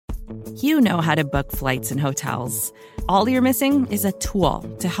You know how to book flights and hotels. All you're missing is a tool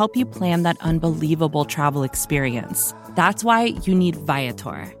to help you plan that unbelievable travel experience. That's why you need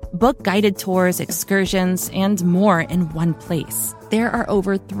Viator. Book guided tours, excursions, and more in one place. There are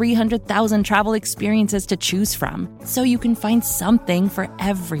over 300,000 travel experiences to choose from, so you can find something for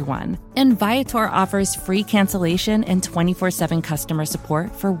everyone. And Viator offers free cancellation and 24/7 customer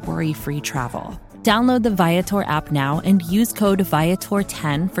support for worry-free travel. Download the Viator app now and use code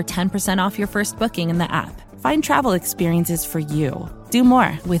Viator10 for 10% off your first booking in the app. Find travel experiences for you. Do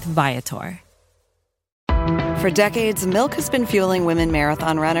more with Viator. For decades, Milk has been fueling women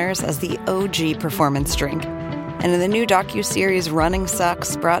marathon runners as the OG performance drink. And in the new docuseries Running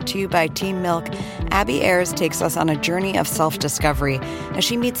Sucks, brought to you by Team Milk, Abby Ayers takes us on a journey of self-discovery as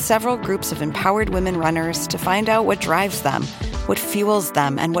she meets several groups of empowered women runners to find out what drives them, what fuels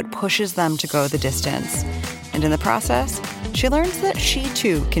them, and what pushes them to go the distance. And in the process, she learns that she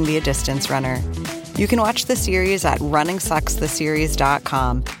too can be a distance runner. You can watch the series at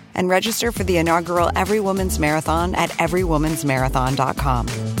runningsuckstheseries.com and register for the inaugural Every Woman's Marathon at everywomansmarathon.com.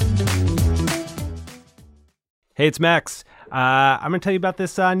 Hey, it's Max. I'm going to tell you about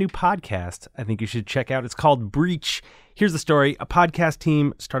this new podcast I think you should check out. It's called Breach. Here's the story. A podcast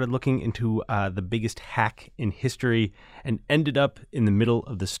team started looking into the biggest hack in history and ended up in the middle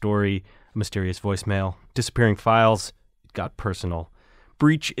of the story. A mysterious voicemail, disappearing files. It got personal.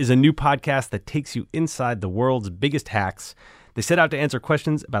 Breach is a new podcast that takes you inside the world's biggest hacks. They set out to answer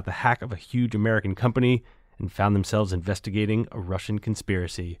questions about the hack of a huge American company and found themselves investigating a Russian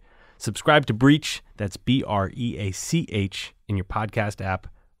conspiracy. Subscribe to Breach, that's BREACH, in your podcast app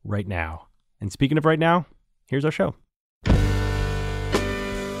right now. And speaking of right now, here's our show.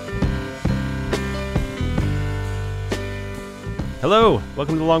 Hello,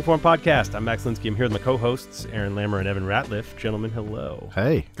 welcome to the Longform Podcast. I'm Max Linsky. I'm here with my co-hosts, Aaron Lammer and Evan Ratliff. Gentlemen, hello.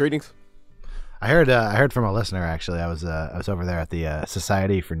 Hey. Greetings. I heard from a listener, actually. I was over there at the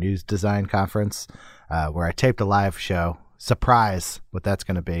Society for News Design conference where I taped a live show. Surprise what that's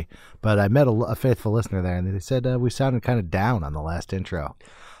going to be. But I met a faithful listener there, and they said we sounded kind of down on the last intro.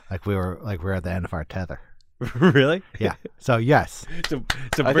 Like we were at the end of our tether. Really? Yeah. So, yes. So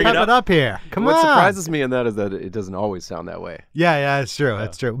I bring have it up. here. Come on. What surprises me in that is that it doesn't always sound that way. Yeah, it's true.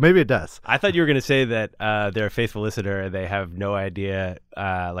 It's true. Maybe it does. I thought you were going to say that they're a faithful listener and they have no idea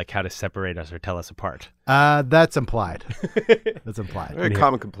like how to separate us or tell us apart. That's implied. That's implied. Very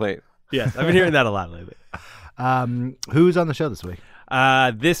common complaint. Yes, I've been hearing that a lot lately. Who's on the show this week?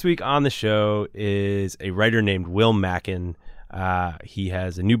 This week on the show is a writer named Will Mackin. He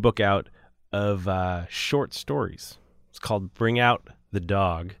has a new book out of short stories. It's called Bring Out the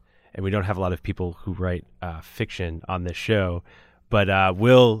Dog. And we don't have a lot of people who write fiction on this show. But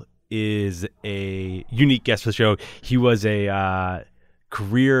Will is a unique guest for the show. He was a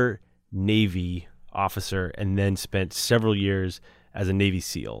career Navy officer and then spent several years as a Navy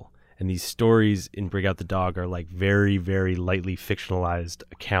SEAL. And these stories in Bring Out the Dog are like very, very lightly fictionalized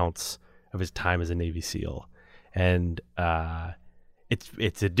accounts of his time as a Navy SEAL. And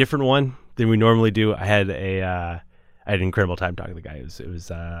it's a different one than we normally do. I had an incredible time talking to the guy. It's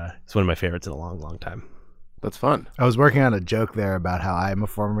one of my favorites in a long, long time. That's fun. I was working on a joke there about how I'm a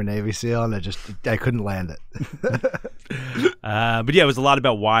former Navy SEAL, and I couldn't land it. But yeah, it was a lot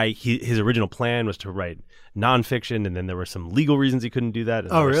about why his original plan was to write nonfiction, and then there were some legal reasons he couldn't do that,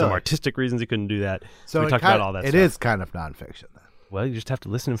 and there were some artistic reasons he couldn't do that. So we talked about all that stuff. It is kind of nonfiction, then. Well, you just have to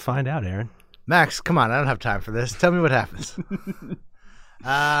listen and find out, Aaron. Max, come on. I don't have time for this. Tell me what happens.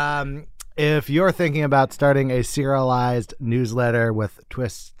 If you're thinking about starting a serialized newsletter with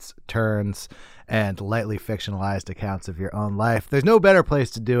twists, turns, and lightly fictionalized accounts of your own life, there's no better place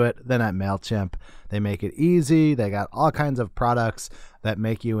to do it than at MailChimp. They make it easy. They got all kinds of products that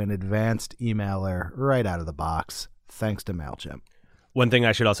make you an advanced emailer right out of the box, thanks to MailChimp. One thing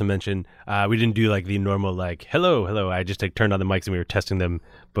I should also mention, we didn't do like the normal like, hello. I just turned on the mics and we were testing them.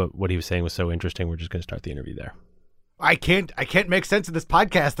 But what he was saying was so interesting, we're just going to start the interview there. I can't make sense of this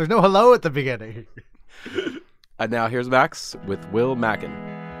podcast. There's no hello at the beginning. And now here's Max with Will Mackin.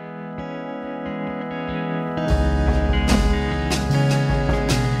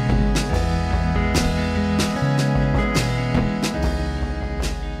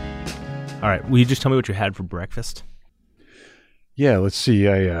 All right. Will you just tell me what you had for breakfast? Yeah, let's see.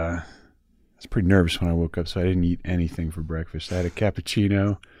 I was pretty nervous when I woke up, so I didn't eat anything for breakfast. I had a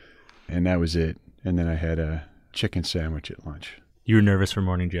cappuccino, and that was it. And then I had a chicken sandwich at lunch. You were nervous for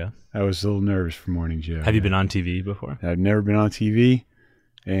Morning Joe? I was a little nervous for Morning Joe. Have you been on TV before? I've never been on TV,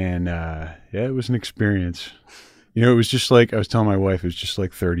 and it was an experience. You know, it was just like, I was telling my wife, it was just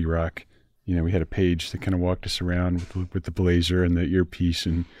like 30 Rock. You know, we had a page that kind of walked us around with the blazer and the earpiece,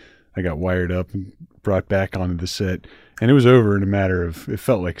 and I got wired up and brought back onto the set, and it was over in a matter of, it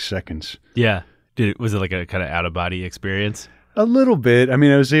felt like seconds. Yeah. Was it like a kind of out-of-body experience? A little bit. I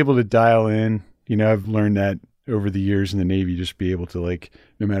mean, I was able to dial in. You know, I've learned that over the years in the Navy, just be able to, like,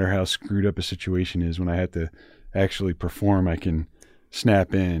 no matter how screwed up a situation is, when I have to actually perform, I can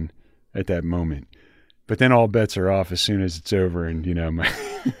snap in at that moment. But then all bets are off as soon as it's over, and, you know,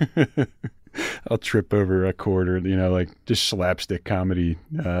 I'll trip over a cord, or, you know, like, just slapstick comedy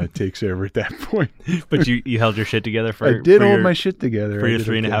takes over at that point. But you held your shit together for I did hold my shit together. for your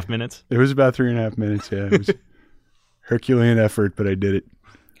 3.5 minutes? It was about 3.5 minutes, yeah. It was Herculean effort, but I did it.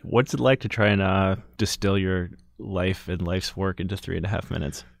 What's it like to try and distill your life and life's work into 3.5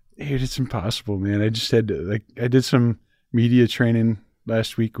 minutes? Dude, it's impossible, man. I just had to, like, I did some media training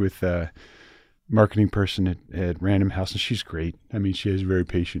last week with marketing person at Random House, and she's great. I mean, she is very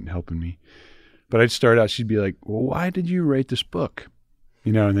patient in helping me. But I'd start out, she'd be like, well, why did you write this book?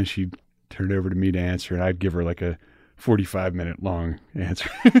 You know, and then she'd turn it over to me to answer, and I'd give her like a 45-minute long answer.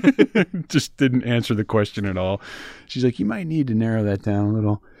 Just didn't answer the question at all. She's like, you might need to narrow that down a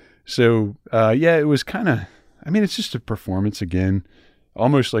little. So, yeah, it was kind of, I mean, it's just a performance again,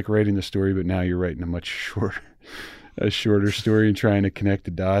 almost like writing the story, but now you're writing a shorter story and trying to connect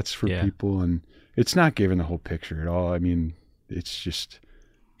the dots for people. And it's not giving the whole picture at all. I mean, it's just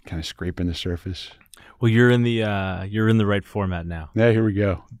kind of scraping the surface. Well, you're in the right format now. Yeah, here we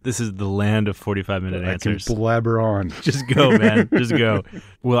go. This is the land of 45-minute answers. I can blabber on. Just go, man. Just go.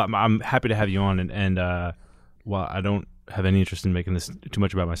 Well, I'm happy to have you on, and while I don't have any interest in making this too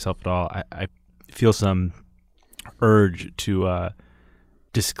much about myself at all, I feel some urge to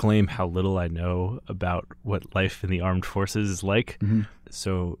disclaim how little I know about what life in the armed forces is like. Mm-hmm.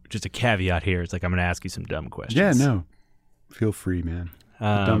 So just a caveat here. It's like, I'm going to ask you some dumb questions. Yeah, no. Feel free, man.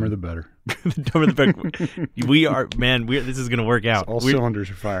 The dumber the better. The dumber the better. We are, man. This is going to work out. All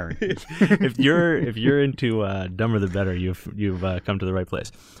cylinders are firing. If you're into dumber the better, you've come to the right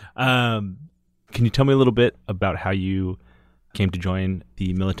place. Can you tell me a little bit about how you came to join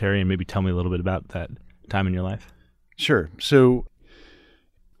the military, and maybe tell me a little bit about that time in your life? Sure. So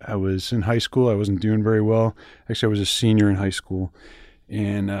I was in high school. I wasn't doing very well. Actually, I was a senior in high school,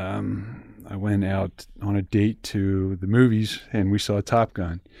 and I went out on a date to the movies, and we saw Top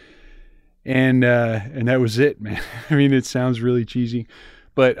Gun. And that was it, man. I mean, it sounds really cheesy,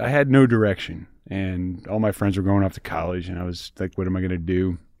 but I had no direction, and all my friends were going off to college, and I was like, what am I going to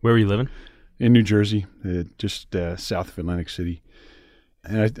do? Where were you living? In New Jersey, just south of Atlantic City.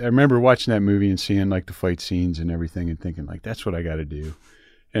 And I remember watching that movie and seeing like the fight scenes and everything and thinking like, that's what I got to do.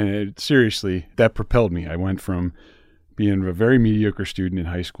 And seriously, that propelled me. I went from being a very mediocre student in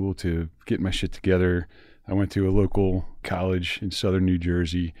high school to getting my shit together. I went to a local college in southern New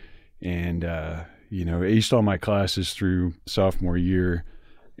Jersey and, aced all my classes through sophomore year,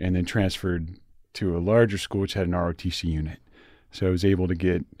 and then transferred to a larger school which had an ROTC unit. So I was able to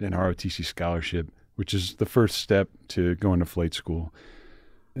get an ROTC scholarship, which is the first step to going to flight school.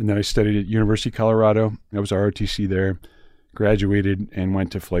 And then I studied at University of Colorado. I was ROTC there, graduated, and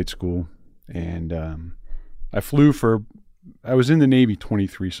went to flight school. And I was in the Navy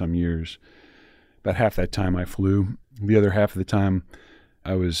 23 some years. About half that time I flew. The other half of the time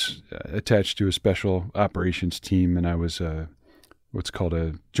I was attached to a special operations team, and I was what's called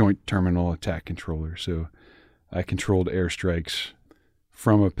a joint terminal attack controller. So I controlled airstrikes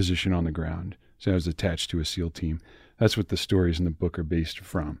from a position on the ground. So I was attached to a SEAL team. That's what the stories in the book are based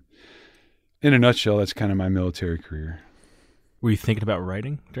from. In a nutshell, that's kind of my military career. Were you thinking about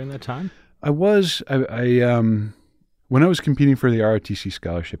writing during that time? I was. When I was competing for the ROTC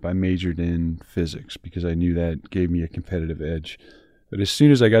scholarship, I majored in physics because I knew that gave me a competitive edge. But as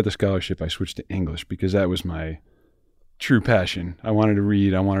soon as I got the scholarship, I switched to English because that was my true passion. I wanted to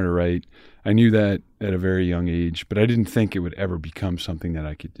read. I wanted to write. I knew that at a very young age, but I didn't think it would ever become something that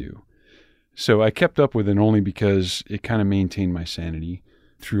I could do. So I kept up with it only because it kind of maintained my sanity.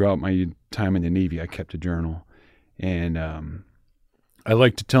 Throughout my time in the Navy, I kept a journal. And I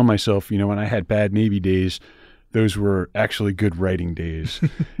like to tell myself, when I had bad Navy days, those were actually good writing days.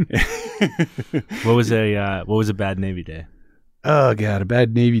 What was a bad Navy day? Oh, God, a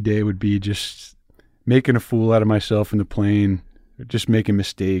bad Navy day would be just making a fool out of myself in the plane, just making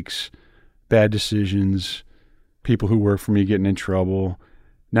mistakes, bad decisions, people who work for me getting in trouble,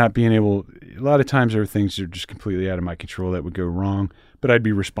 not being able, a lot of times there were things that are just completely out of my control that would go wrong, but I'd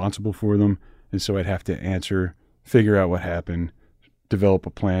be responsible for them. And so I'd have to answer, figure out what happened, develop a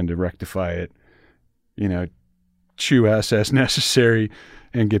plan to rectify it, chew ass as necessary,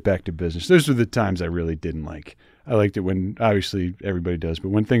 and get back to business. Those were the times I really didn't like. I liked it when, obviously everybody does, but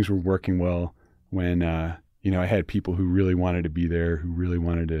when things were working well, when, I had people who really wanted to be there, who really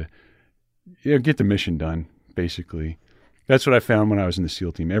wanted to get the mission done, basically. That's what I found when I was in the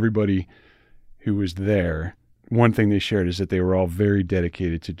SEAL team. Everybody who was there, one thing they shared is that they were all very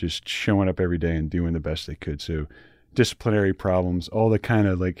dedicated to just showing up every day and doing the best they could. So disciplinary problems, all the kind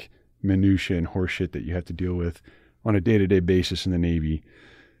of like minutia and horseshit that you have to deal with on a day-to-day basis in the Navy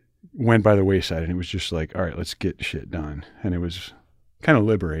went by the wayside, and it was just like, all right, let's get shit done. And it was kind of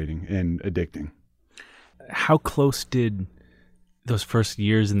liberating and addicting. How close did those first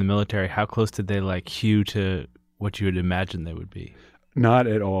years in the military, how close did they like hew to what you would imagine they would be? Not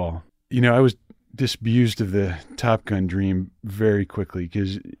at all. I was disabused of the Top Gun dream very quickly,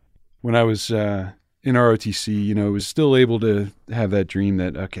 because when I was in ROTC, I was still able to have that dream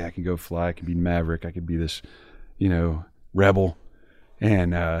that, okay, I can go fly, I can be Maverick, I could be this, rebel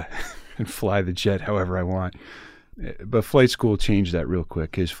and fly the jet however I want. But flight school changed that real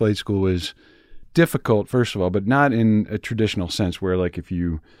quick, because flight school was difficult, first of all, but not in a traditional sense where like if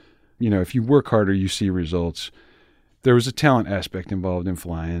you work harder, you see results. There was a talent aspect involved in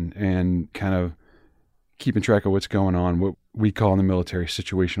flying and kind of keeping track of what's going on, what we call in the military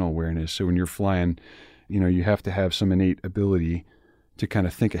situational awareness. So when you're flying, you have to have some innate ability to kind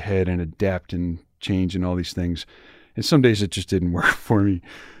of think ahead and adapt and change and all these things. And some days it just didn't work for me,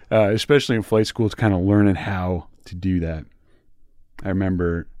 especially in flight school. It's kind of learning how to do that. I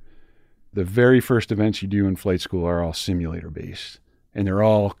remember the very first events you do in flight school are all simulator based, and they're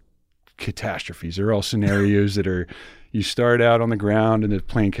all catastrophes. They're all scenarios that are, you start out on the ground and the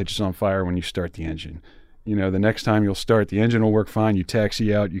plane catches on fire when you start the engine. The next time you'll start, the engine will work fine. You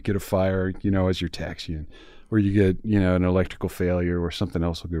taxi out, you get a fire, as you're taxiing, or you get, an electrical failure or something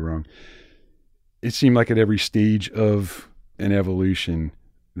else will go wrong. It seemed like at every stage of an evolution,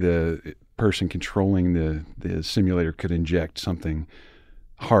 the person controlling the simulator could inject something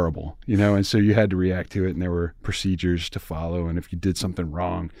horrible, and so you had to react to it, and there were procedures to follow, and if you did something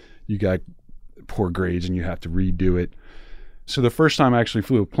wrong, you got poor grades and you have to redo it. So the first time I actually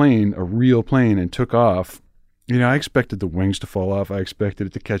flew a real plane, and took off, I expected the wings to fall off, I expected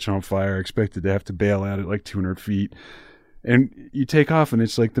it to catch on fire, I expected to have to bail out at like 200 feet, and you take off and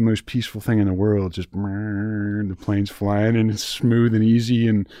it's like the most peaceful thing in the world, just the plane's flying and it's smooth and easy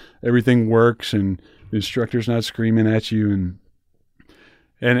and everything works and the instructor's not screaming at you,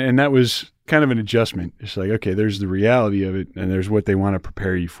 and that was kind of an adjustment. It's like, okay, there's the reality of it and there's what they want to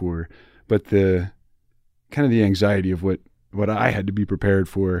prepare you for. But the kind of the anxiety of what I had to be prepared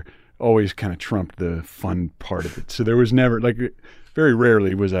for always kind of trumped the fun part of it. So there was never, like, very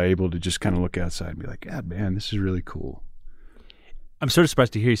rarely was I able to just kind of look outside and be like, God, man, this is really cool. I'm sort of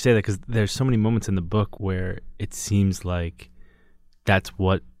surprised to hear you say that, because there's so many moments in the book where it seems like that's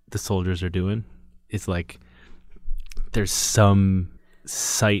what the soldiers are doing. It's like there's some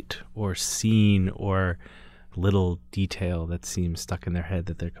sight or scene or little detail that seems stuck in their head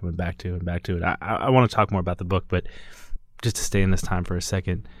that they're coming back to and back to it. I want to talk more about the book, but just to stay in this time for a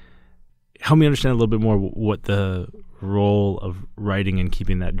second, help me understand a little bit more what the role of writing and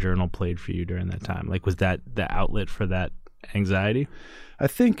keeping that journal played for you during that time. Like, was that the outlet for that anxiety? I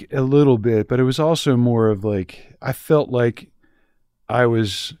think a little bit, but it was also more of like, I felt like I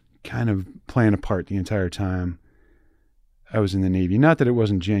was kind of playing a part the entire time I was in the Navy. Not that it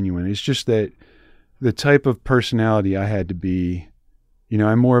wasn't genuine. It's just that the type of personality I had to be,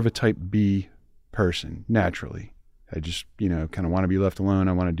 I'm more of a type B person, naturally. I just, kind of want to be left alone.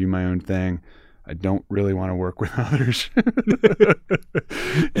 I want to do my own thing. I don't really want to work with others.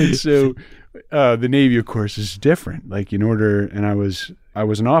 And so the Navy, of course, is different. Like, and I was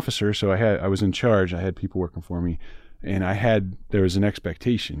an officer, so I was in charge. I had people working for me, and there was an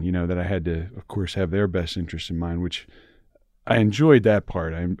expectation, that I had to, of course, have their best interests in mind, which I enjoyed that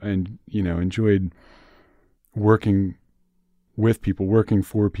part. I enjoyed working with people, working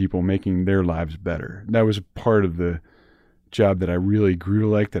for people, making their lives better. That was a part of the job that I really grew to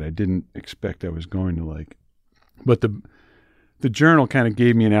like, that I didn't expect I was going to like. But the journal kind of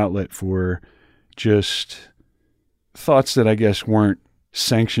gave me an outlet for just thoughts that I guess weren't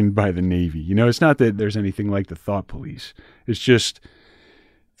sanctioned by the Navy. It's not that there's anything like the thought police. It's just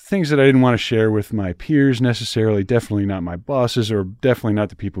things that I didn't want to share with my peers necessarily, definitely not my bosses, or definitely not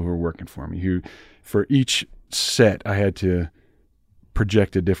the people who were working for me, who for each set I had to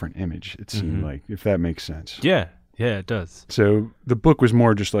project a different image, it seemed like, if that makes sense. Yeah, it does. So the book was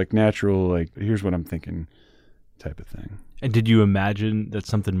more just like natural, like, here's what I'm thinking type of thing. And did you imagine that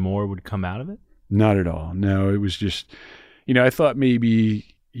something more would come out of it? Not at all. No, it was just, I thought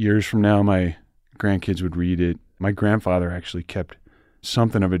maybe years from now my grandkids would read it. My grandfather actually kept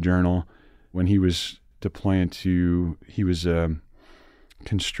something of a journal when he was deploying he was a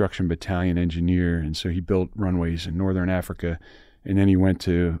construction battalion engineer, and so he built runways in northern Africa, and then he went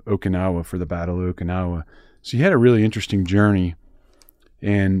to Okinawa for the Battle of Okinawa. So he had a really interesting journey.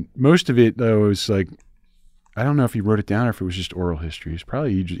 And most of it, though, was like, I don't know if he wrote it down or if it was just oral history. It's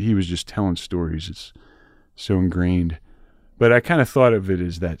probably he was just telling stories. It's so ingrained. But I kind of thought of it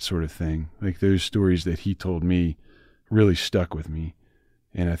as that sort of thing. Like those stories that he told me really stuck with me.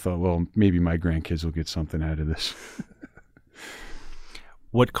 And I thought, well, maybe my grandkids will get something out of this.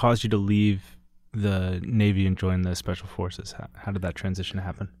 What caused you to leave the Navy and join the Special Forces? How did that transition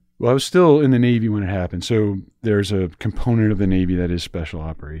happen? Well, I was still in the Navy when it happened. So there's a component of the Navy that is special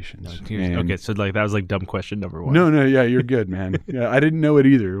operations. Okay, so like that was like dumb question number one. No, yeah, you're good, man. Yeah, I didn't know it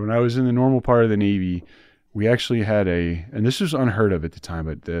either. When I was in the normal part of the Navy, we actually had and this was unheard of at the time,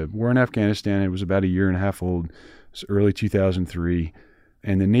 but the war in Afghanistan, it was about a year and a half old. It was early 2003.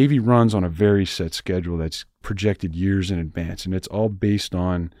 And the Navy runs on a very set schedule that's projected years in advance. And it's all based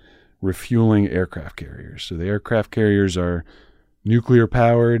on refueling aircraft carriers. So the aircraft carriers are nuclear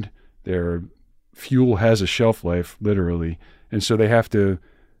powered, their fuel has a shelf life, literally, and so they have to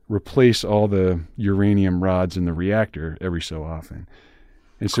replace all the uranium rods in the reactor every so often.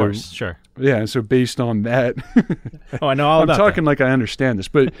 And of course, sure. Yeah, and so based on that, oh, I know all about I'm talking like I understand this,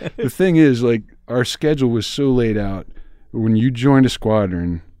 but the thing is, like, our schedule was so laid out. When you joined a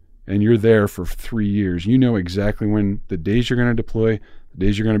squadron and you're there for 3 years, you know exactly when the days you're going to deploy, the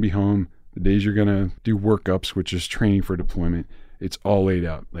days you're going to be home, the days you're going to do workups, which is training for deployment. It's all laid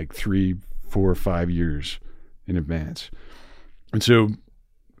out like 3, 4, 5 years in advance. And so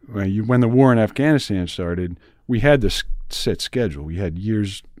when the war in Afghanistan started, we had this set schedule. We had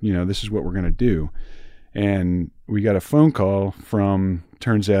years, this is what we're going to do. And we got a phone call from,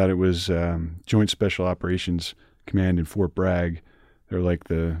 turns out it was Joint Special Operations Command in Fort Bragg. They're like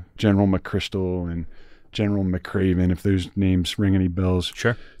the General McChrystal and General McCraven, if those names ring any bells.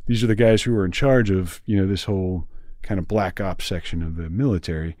 Sure. These are the guys who were in charge of, this whole kind of black ops section of the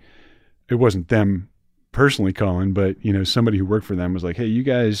military. It wasn't them personally calling, but, somebody who worked for them was like, hey, you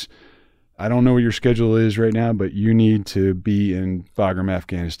guys, I don't know what your schedule is right now, but you need to be in Bagram,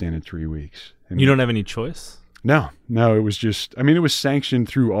 Afghanistan in 3 weeks. And you don't have any choice? No, it was just, it was sanctioned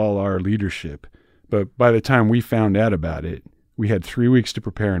through all our leadership. But by the time we found out about it, we had 3 weeks to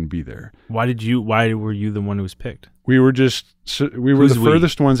prepare and be there. Why were you the one who was picked? We were the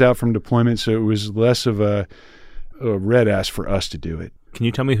furthest ones out from deployment, so it was less of a red ass for us to do it. Can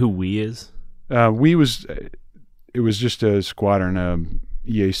you tell me who we is? It was just a squadron,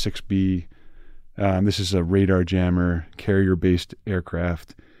 EA-6B. This is a radar jammer, carrier-based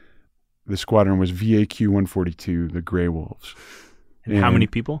aircraft. The squadron was VAQ-142, the Grey Wolves. And how many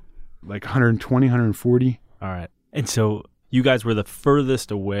people? Like 120, 140. All right. And so you guys were the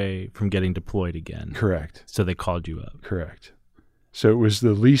furthest away from getting deployed again. Correct. So they called you up. Correct. So it was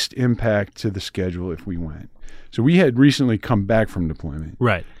the least impact to the schedule if we went. So we had recently come back from deployment.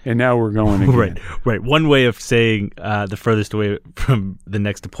 Right. And now we're going again. Right. One way of saying the furthest away from the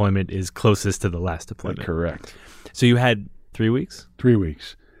next deployment is closest to the last deployment. Correct. So you had 3 weeks? 3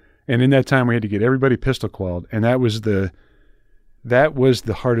 weeks. And in that time, we had to get everybody pistol qualified. And that was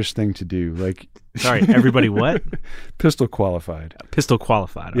the hardest thing to do. Like, sorry, everybody what? Pistol qualified. Pistol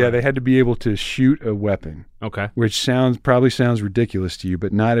qualified. Yeah, they had to be able to shoot a weapon. Okay. Which probably sounds ridiculous to you,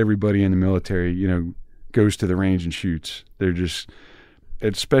 but not everybody in the military, goes to the range and shoots. They're just,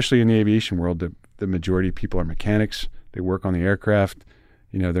 especially in the aviation world, the majority of people are mechanics. They work on the aircraft.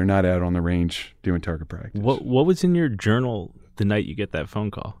 They're not out on the range doing target practice. What was in your journal the night you get that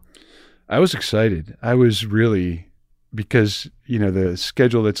phone call? I was excited. I was really, because, the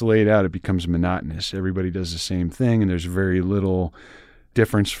schedule that's laid out, it becomes monotonous. Everybody does the same thing, and there's very little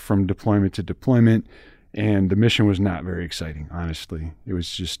difference from deployment to deployment. And the mission was not very exciting, honestly. It was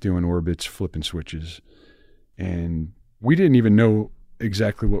just doing orbits, flipping switches. And we didn't even know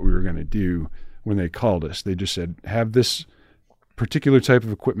exactly what we were going to do when they called us. They just said, have this particular type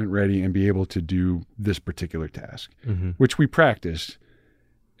of equipment ready and be able to do this particular task, which we practiced.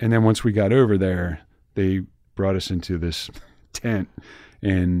 And then once we got over there, they brought us into this tent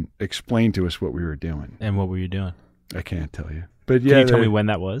and explained to us what we were doing. And what were you doing? I can't tell you. But yeah, can you tell me when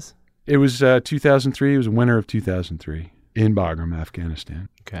that was? It was 2003. It was winter of 2003 in Bagram, Afghanistan.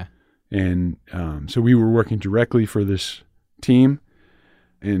 Okay. And so we were working directly for this team,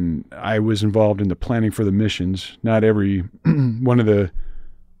 and I was involved in the planning for the missions. Not every one of the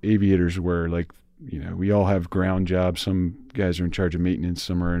aviators were like, we all have ground jobs. Some guys are in charge of maintenance,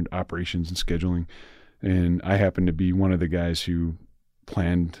 some are in operations and scheduling. And I happened to be one of the guys who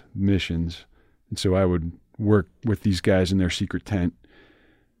planned missions. And so I would work with these guys in their secret tent,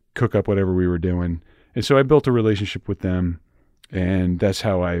 cook up whatever we were doing. And so I built a relationship with them, and that's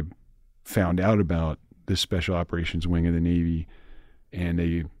how I found out about this Special Operations Wing of the Navy. and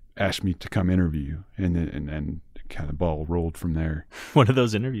they asked me to come interview, and then kind of ball rolled from there. What are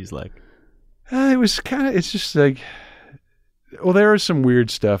those interviews like? It's just like, well, there was some weird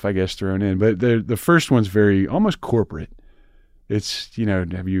stuff, I guess, thrown in, but the first one's very almost corporate. It's,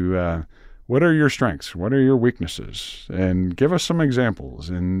 what are your strengths? What are your weaknesses? And give us some examples.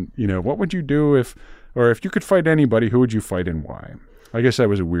 And, what would you do if you could fight anybody, who would you fight and why? I guess that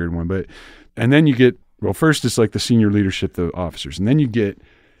was a weird one, and then you get, well, first it's like the senior leadership, the officers, and then you get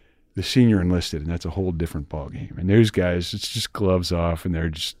the senior enlisted, and that's a whole different ballgame. And those guys, it's just gloves off, and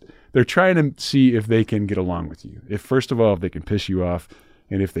they're trying to see if they can get along with you. First of all, if they can piss you off,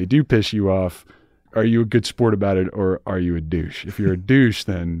 and if they do piss you off, are you a good sport about it, or are you a douche? If you're a douche,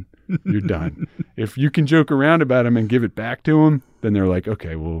 then you're done. If you can joke around about them and give it back to them, then they're like,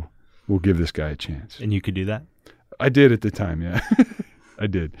 okay, we'll give this guy a chance. And you could do that? I did at the time, yeah. I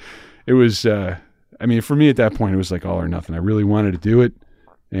did. It was, for me at that point, it was like all or nothing. I really wanted to do it,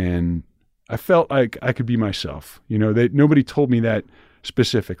 and I felt like I could be myself. Nobody told me that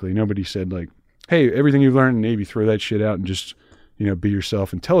specifically. Nobody said like, hey, everything you've learned in the Navy, throw that shit out and just, be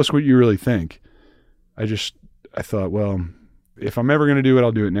yourself and tell us what you really think. I thought, well, if I'm ever going to do it,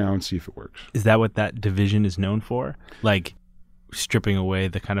 I'll do it now and see if it works. Is that what that division is known for? Like stripping away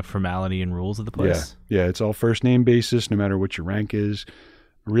the kind of formality and rules of the place? Yeah, it's all first name basis, no matter what your rank is.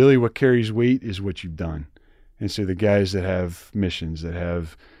 Really what carries weight is what you've done. And so the guys that have missions, that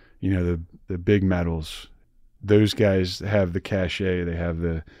have, the big medals, those guys have the cachet,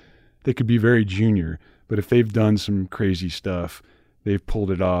 they could be very junior, but if they've done some crazy stuff, they've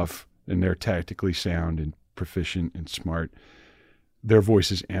pulled it off, and they're tactically sound and proficient and smart, their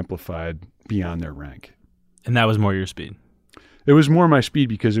voice is amplified beyond their rank. And that was more your speed? It was more my speed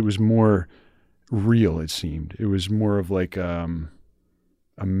because it was more real, it seemed. It was more of like a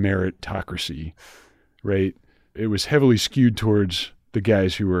meritocracy, right? It was heavily skewed towards the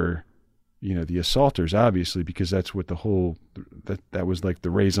guys who were, the assaulters, obviously, because that's what that was like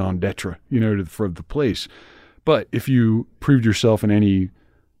the raison d'etre, for the place. But if you proved yourself in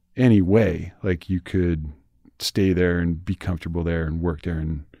any way, like you could stay there and be comfortable there and work there,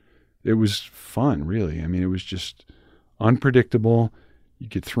 and it was fun, really. It was just unpredictable. You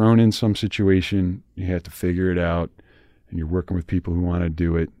get thrown in some situation, you have to figure it out, and you're working with people who want to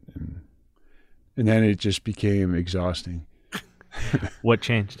do it, and then it just became exhausting. What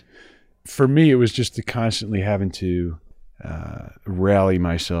changed? For me, it was just constantly having to rally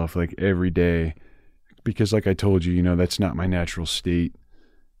myself like every day, because like I told you, that's not my natural state.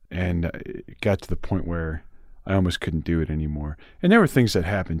 And it got to the point where I almost couldn't do it anymore. And there were things that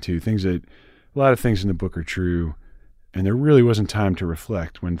happened too, a lot of things in the book are true, and there really wasn't time to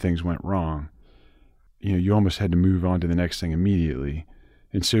reflect when things went wrong. You almost had to move on to the next thing immediately.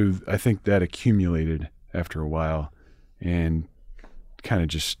 And so I think that accumulated after a while and kind of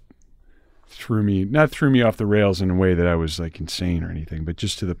just not threw me off the rails in a way that I was like insane or anything, but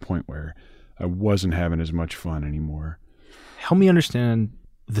just to the point where I wasn't having as much fun anymore. Help me understand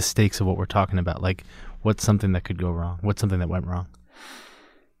the stakes of what we're talking about. Like, what's something that could go wrong? What's something that went wrong?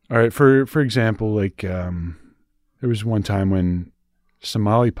 All right. For example, like there was one time when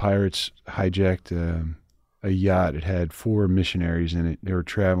Somali pirates hijacked a yacht. It had 4 missionaries in it. They were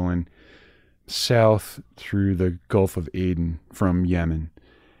traveling south through the Gulf of Aden from Yemen.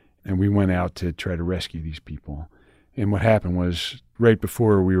 And we went out to try to rescue these people. And what happened was, right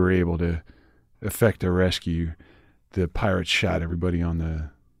before we were able to effect a rescue, the pirates shot everybody on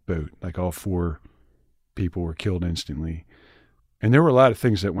the boat. Like all 4 people were killed instantly. And there were a lot of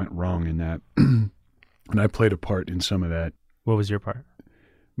things that went wrong in that. And I played a part in some of that. What was your part?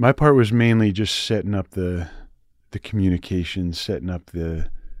 My part was mainly just setting up the communications, setting up the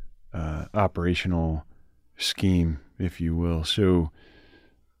operational scheme, if you will. So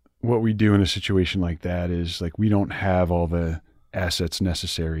what we do in a situation like that is, like, we don't have all the assets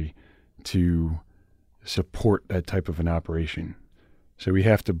necessary to support that type of an operation. So we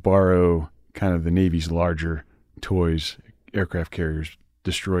have to borrow kind of the Navy's larger toys, aircraft carriers,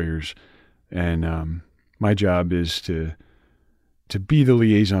 destroyers. And my job is to be the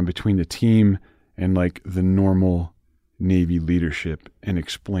liaison between the team and like the normal Navy leadership and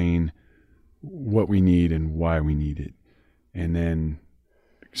explain what we need and why we need it. And then,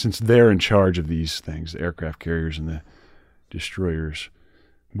 since they're in charge of these things, the aircraft carriers and the destroyers,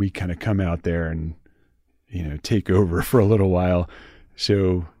 we kind of come out there and, take over for a little while.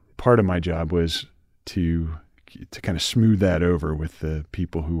 So part of my job was to kind of smooth that over with the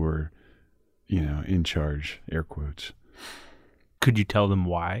people who were, in charge, air quotes. Could you tell them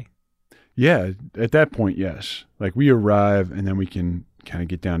why? Yeah, at that point, yes. Like, we arrive and then we can kind of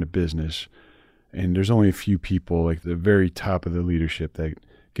get down to business. And there's only a few people, like the very top of the leadership, that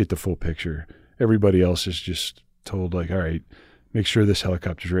get the full picture. Everybody else is just told, like, all right, make sure this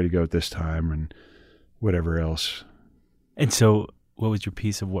helicopter's ready to go at this time and whatever else. And so what was your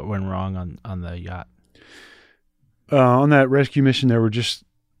piece of what went wrong on the yacht? On that rescue mission, there were just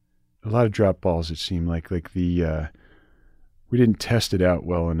a lot of drop balls, it seemed like. We didn't test it out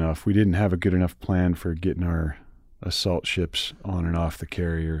well enough. We didn't have a good enough plan for getting our assault ships on and off the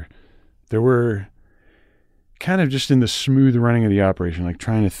carrier. There were kind of just in the smooth running of the operation, like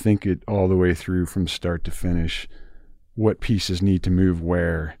trying to think it all the way through from start to finish, what pieces need to move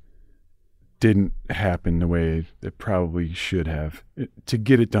where, didn't happen the way it probably should have. To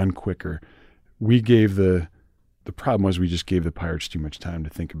get it done quicker, we gave the problem was we just gave the pirates too much time to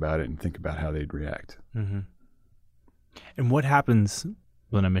think about it and think about how they'd react. Mm-hmm. And what happens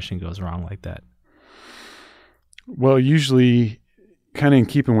when a mission goes wrong like that? Well, usually kind of in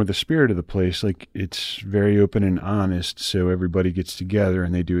keeping with the spirit of the place, like it's very open and honest. So everybody gets together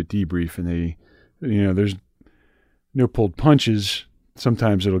and they do a debrief and they, there's no pulled punches.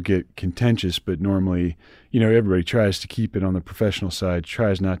 Sometimes it'll get contentious, but normally, everybody tries to keep it on the professional side,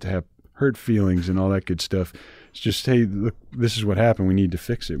 tries not to have hurt feelings and all that good stuff. It's just, hey, look, this is what happened. We need to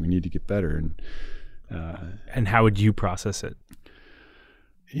fix it. We need to get better. And how would you process it?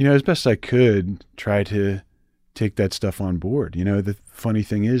 As best I could, try to take that stuff on board. The funny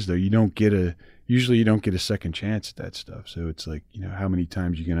thing is, though, usually you don't get a second chance at that stuff. So it's like, how many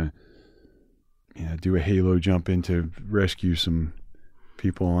times you going to, do a halo jump in to rescue some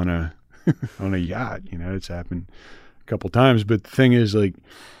people on a on a yacht? It's happened a couple times. But the thing is, like,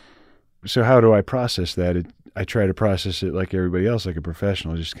 so how do I process that? I try to process it like everybody else, like a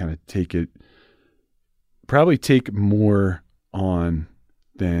professional, just kind of probably take more on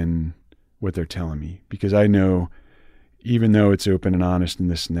than what they're telling me, because I know even though it's open and honest and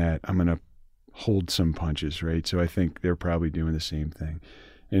this and that, I'm going to hold some punches, right? So I think they're probably doing the same thing,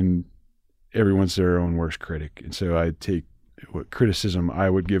 and everyone's their own worst critic. And so I take what criticism I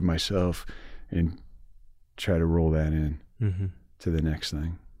would give myself and try to roll that in to the next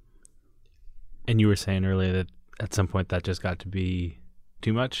thing. And you were saying earlier that at some point that just got to be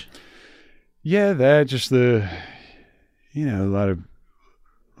too much? Yeah, that just a lot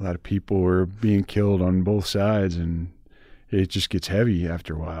of people were being killed on both sides, and it just gets heavy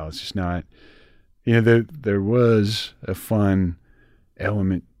after a while. It's just not, there was a fun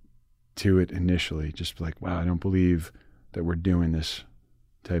element to it initially, just like, wow, I don't believe that we're doing this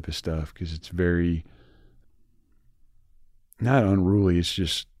type of stuff, because it's very, not unruly, it's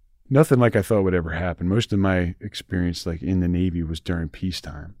just nothing like I thought would ever happen. Most of my experience, like in the Navy, was during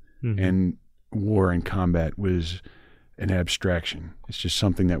peacetime, and war and combat was an abstraction. It's just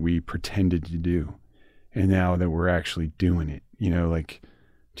something that we pretended to do. And now that we're actually doing it, like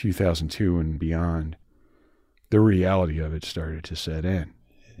 2002 and beyond, the reality of it started to set in.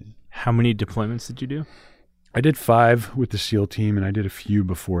 How many deployments did you do? I did 5 with the SEAL team, and I did a few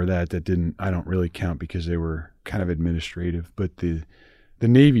before that I don't really count because they were kind of administrative. But the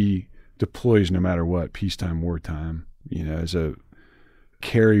Navy deploys no matter what, peacetime, wartime. As a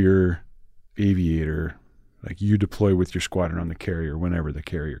carrier aviator, like you deploy with your squadron on the carrier whenever the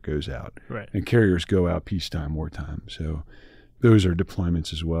carrier goes out. Right. And carriers go out peacetime, wartime. So those are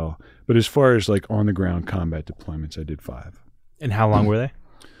deployments as well. But as far as like on the ground combat deployments, I did 5. And how long were they?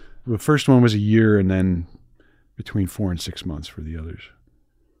 The first one was a year, and then between 4 and 6 months for the others.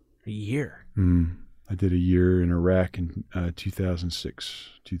 A year? I did a year in Iraq in 2006,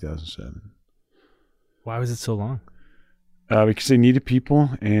 2007. Why was it so long? Because they needed people,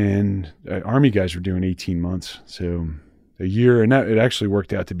 and Army guys were doing 18 months. So a year, and it actually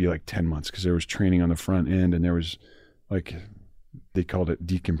worked out to be like 10 months because there was training on the front end, and there was like, they called it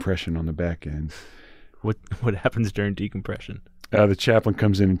decompression on the back end. What happens during decompression? The chaplain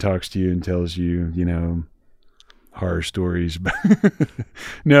comes in and talks to you and tells you, horror stories.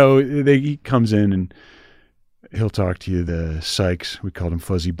 No, he comes in and he'll talk to you. The psychs, we called them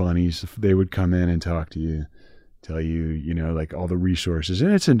fuzzy bunnies. They would come in and talk to you, tell you, like all the resources.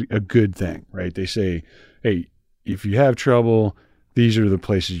 And it's a good thing, right? They say, hey, if you have trouble, these are the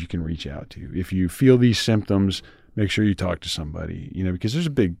places you can reach out to. If you feel these symptoms, make sure you talk to somebody, because there's a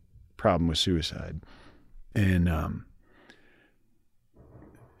big problem with suicide. And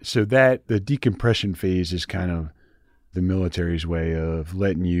so that the decompression phase is kind of the military's way of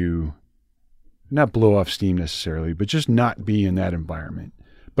letting you not blow off steam necessarily, but just not be in that environment,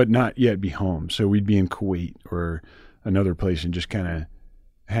 but not yet be home. So we'd be in Kuwait or another place and just kind of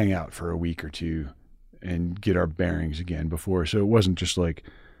hang out for a week or two and get our bearings again before. So it wasn't just like,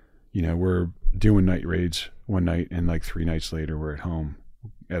 we're doing night raids one night and like 3 nights later we're at home.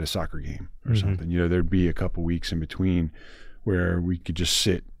 at a soccer game or something. You know, there'd be a couple weeks in between where we could just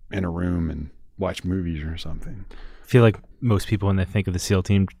sit in a room and watch movies or something. I feel like most people, when they think of the SEAL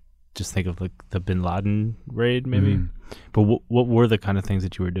team, just think of like the Bin Laden raid, maybe. But what were the kind of things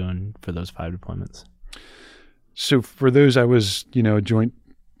that you were doing for those 5 deployments? So for those, I was, you know, a joint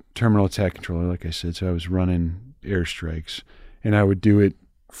terminal attack controller, like I said. So I was running airstrikes, and I would do it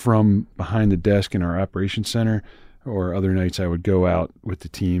from behind the desk in our operations center, or other nights I would go out with the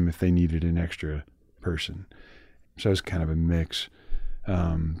team if they needed an extra person. So it was kind of a mix.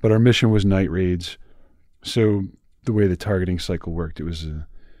 But our mission was night raids. So the way the targeting cycle worked, it was a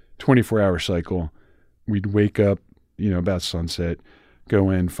 24-hour cycle. We'd wake up, you know, about sunset, go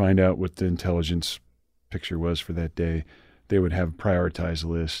in, find out what the intelligence picture was for that day. They would have a prioritized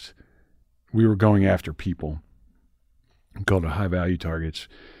list. We were going after people, called high-value targets,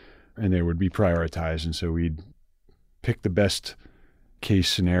 and they would be prioritized. And so we'd pick the best case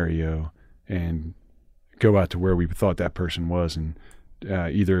scenario and go out to where we thought that person was and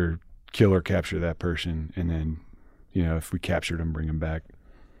either kill or capture that person. And then, you know, if we captured them, bring them back.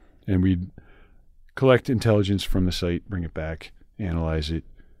 And we'd collect intelligence from the site, bring it back, analyze it,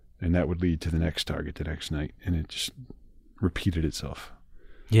 and that would lead to the next target the next night. And it just repeated itself.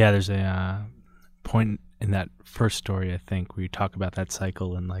 Yeah, there's a point in that first story, I think, where you talk about that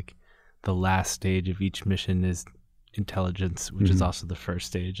cycle, and like the last stage of each mission is intelligence, which is also the first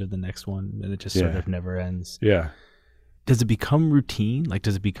stage of the next one, and it just sort of never ends. Yeah. Does it become routine? Like,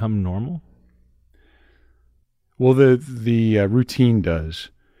 does it become normal? Well, the routine does,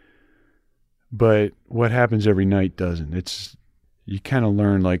 but what happens every night doesn't. It's, you kind of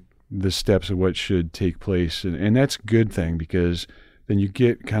learn like the steps of what should take place, and that's a good thing, because then you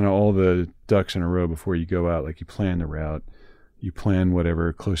get kind of all the ducks in a row before you go out. Like, you plan the route, you plan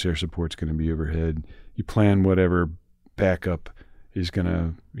whatever close air support's going to be overhead, you plan whatever backup is going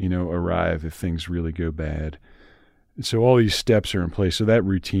to, you know, arrive if things really go bad. And so all these steps are in place. So that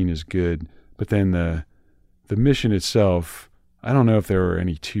routine is good. But then the mission itself, I don't know if there were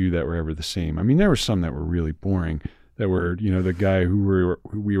any two that were ever the same. I mean, there were some that were really boring, that were, you know, the guy who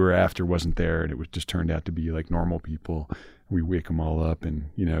we were after wasn't there, and it was just turned out to be like normal people. We wake them all up and,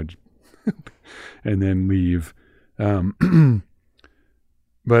 you know, and then leave. But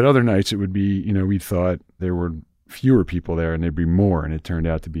other nights it would be, you know, we thought there were fewer people there and there'd be more, and it turned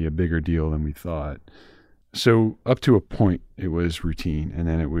out to be a bigger deal than we thought. So up to a point it was routine, and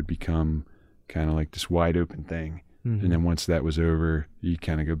then it would become kind of like this wide open thing. And then once that was over, you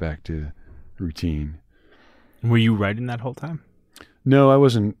kind of go back to routine. Were you writing that whole time? No, I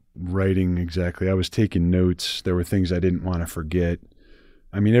wasn't writing exactly. I was taking notes. There were things I didn't want to forget.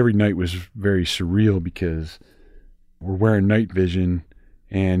 I mean, every night was very surreal because we're wearing night vision,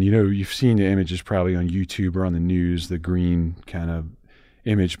 and, you know, you've seen the images probably on YouTube or on the news, the green kind of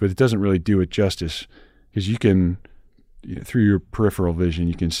image, but it doesn't really do it justice, because you can, you know, through your peripheral vision,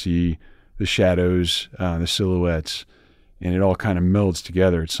 you can see the shadows, the silhouettes, and it all kind of melds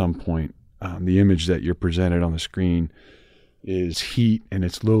together at some point. The image that you're presented on the screen is heat, and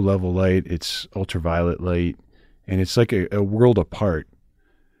it's low level light, it's ultraviolet light, and it's like a world apart.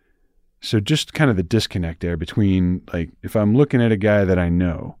 So just kind of the disconnect there between, like, if I'm looking at a guy that I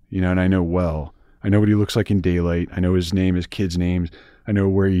know, you know, and I know well, I know what he looks like in daylight, I know his name, his kids' names, I know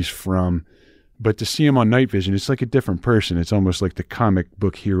where he's from, but to see him on night vision, it's like a different person. It's almost like the comic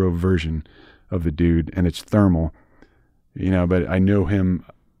book hero version of the dude, and it's thermal, you know, but I know him,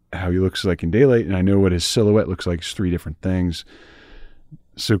 how he looks like in daylight, and I know what his silhouette looks like. It's 3 different things.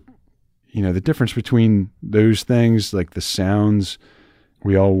 So, you know, the difference between those things, like the sounds,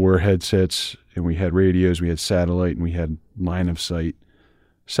 we all wore headsets, and we had radios, we had satellite, and we had line of sight.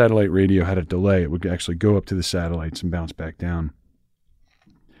 Satellite radio had a delay. It would actually go up to the satellites and bounce back down.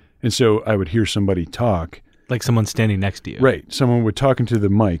 And so I would hear somebody talk. Like someone standing next to you. Right. Someone would talk into the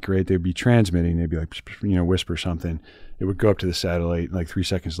mic, right? They'd be transmitting. They'd be like, you know, whisper something. It would go up to the satellite. Like 3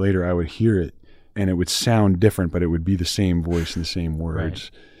 seconds later, I would hear it, and it would sound different, but it would be the same voice and the same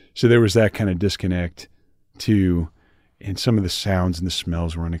words. Right. So there was that kind of disconnect too. And some of the sounds and the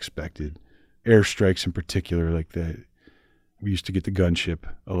smells were unexpected. Airstrikes in particular, like we used to get the gunship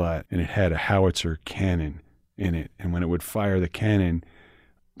a lot, and it had a howitzer cannon in it. And when it would fire the cannon,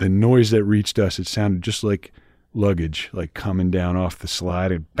 the noise that reached us, it sounded just like luggage, like coming down off the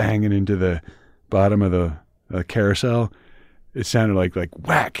slide and banging into the bottom of the carousel. It sounded like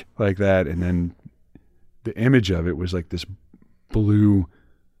whack, like that. And then the image of it was like this blue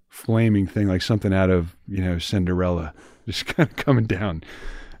flaming thing, like something out of, you know, Cinderella, just kind of coming down.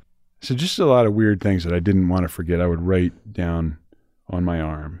 So just a lot of weird things that I didn't want to forget. I would write down on my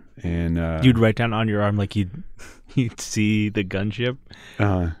arm, and You'd write down on your arm like you'd see the gunship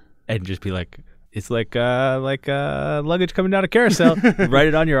and just be like, it's like luggage coming down a carousel. Write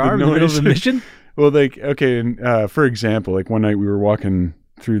it on your arm in the middle of a mission. Well, like, okay, and for example, like one night we were walking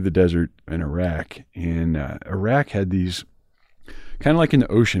through the desert in Iraq, and Iraq had these kind of like in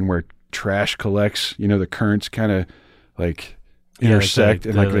the ocean where trash collects, the currents kind of like intersect,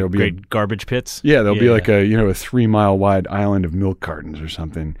 and like there'll be great garbage pits. Yeah, there'll be like a 3 mile wide island of milk cartons or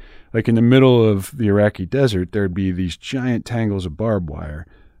something. Like in the middle of the Iraqi desert, there'd be these giant tangles of barbed wire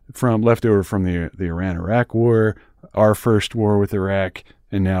left over from the Iran-Iraq war, our first war with Iraq,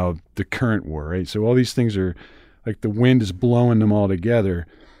 and now the current war, right? So all these things are like the wind is blowing them all together.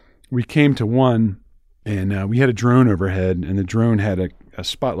 We came to one, and we had a drone overhead, and the drone had a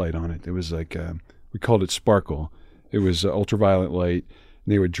spotlight on it. It was like, we called it Sparkle. It was ultraviolet light,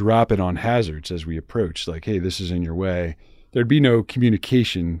 and they would drop it on hazards as we approached, like, hey, this is in your way. There'd be no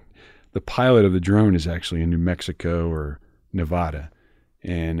communication. The pilot of the drone is actually in New Mexico or Nevada,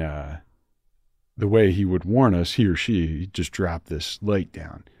 and the way he would warn us, he or she, he'd just drop this light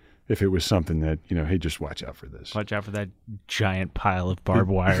down if it was something that, hey, just watch out for this. Watch out for that giant pile of barbed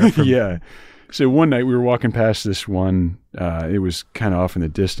wire. Yeah. So one night we were walking past this one, it was kind of off in the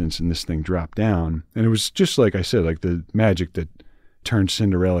distance, and this thing dropped down. And it was just like I said, like the magic that turned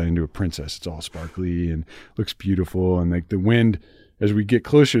Cinderella into a princess. It's all sparkly and looks beautiful. And like the wind, as we get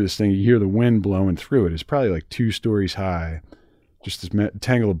closer to this thing, you hear the wind blowing through it. It's probably like 2 stories high, just this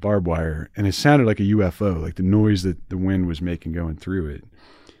tangle of barbed wire. And it sounded like a UFO, like the noise that the wind was making going through it.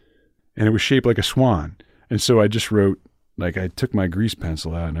 And it was shaped like a swan. And so I just wrote, like I took my grease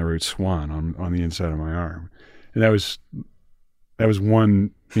pencil out and I wrote swan on the inside of my arm. And that was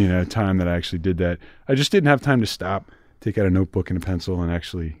one, time that I actually did that. I just didn't have time to stop, take out a notebook and a pencil and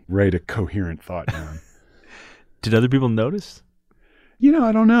actually write a coherent thought down. Did other people notice?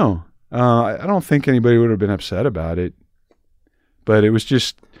 I don't know. I don't think anybody would have been upset about it, but it was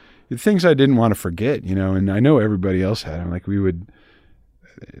just things I didn't want to forget, and I know everybody else had them. Like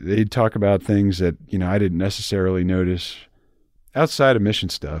they'd talk about things that, I didn't necessarily notice outside of mission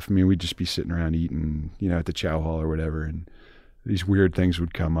stuff. I mean, we'd just be sitting around eating, at the chow hall or whatever, and these weird things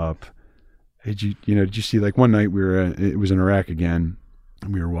would come up. Did you see, like one night it was in Iraq again,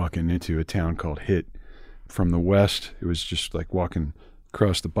 and we were walking into a town called Hit from the west. It was just like walking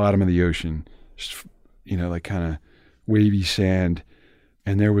across the bottom of the ocean, just, like kind of wavy sand.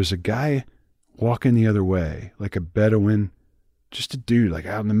 And there was a guy walking the other way, like a Bedouin, just a dude, like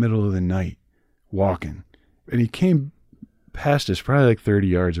out in the middle of the night walking. And he came past us probably like 30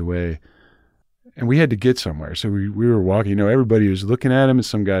 yards away, and we had to get somewhere. So we were walking, everybody was looking at him, and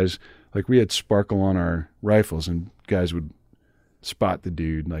some guys, like we had sparkle on our rifles, and guys would spot the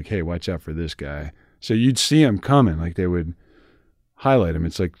dude, like, hey, watch out for this guy. So you'd see him coming, like they would highlight him.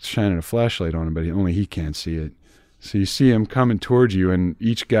 It's like shining a flashlight on him, but only he can't see it. So you see him coming towards you, and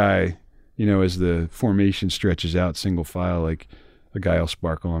each guy, as the formation stretches out single file, like a guy will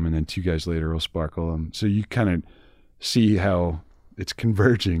sparkle him, and then 2 guys later will sparkle him. So you kind of see how it's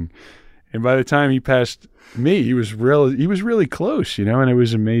converging. And by the time he passed me, he was really close, and it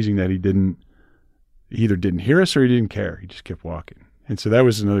was amazing that he either didn't hear us or he didn't care. He just kept walking. And so that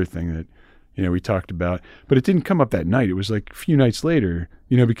was another thing that, we talked about, but it didn't come up that night. It was like a few nights later,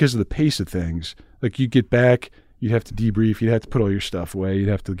 because of the pace of things. Like you get back, you'd have to debrief, you'd have to put all your stuff away, you'd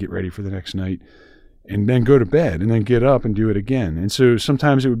have to get ready for the next night, and then go to bed, and then get up and do it again. And so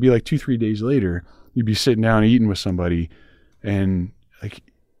sometimes it would be like 2-3 days later, you'd be sitting down eating with somebody, and like,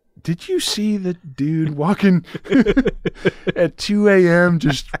 did you see the dude walking at 2 a.m.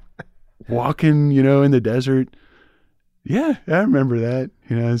 just walking, in the desert? Yeah, I remember that.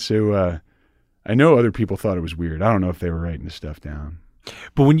 So I know other people thought it was weird. I don't know if they were writing the stuff down.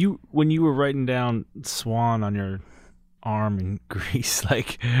 But when you were writing down swan on your arm in grease,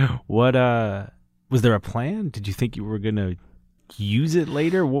 like what was there a plan? Did you think you were gonna use it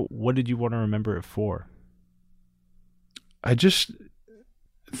later? What did you want to remember it for?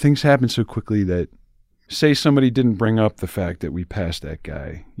 Things happen so quickly that, say somebody didn't bring up the fact that we passed that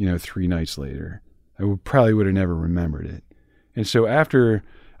guy, 3 nights later, I probably would have never remembered it. And so after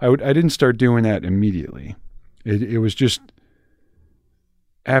I didn't start doing that immediately. It was just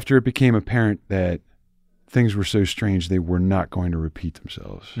after it became apparent that things were so strange they were not going to repeat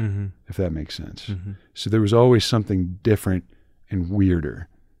themselves, if that makes sense. Mm-hmm. So there was always something different and weirder.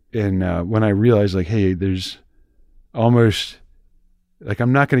 And when I realized, like, hey, there's almost, like,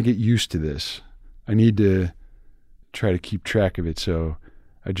 I'm not going to get used to this. I need to try to keep track of it. So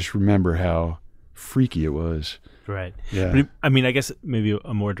I just remember how freaky it was. Right. Yeah. But I mean, I guess maybe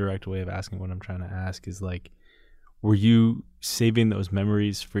a more direct way of asking what I'm trying to ask is, like, were you saving those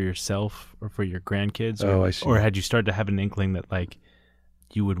memories for yourself or for your grandkids? Oh, I see. Or had you started to have an inkling that like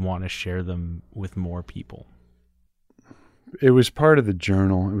you would want to share them with more people? It was part of the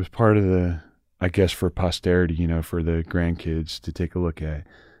journal. It was part of the, I guess, for posterity, for the grandkids to take a look at,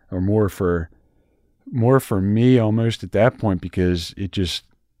 or more for me almost at that point, because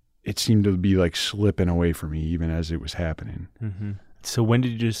it seemed to be like slipping away from me even as it was happening. Mm-hmm. So when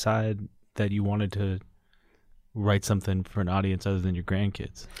did you decide that you wanted to write something for an audience other than your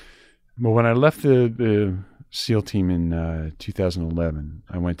grandkids? Well, when I left the SEAL team in 2011,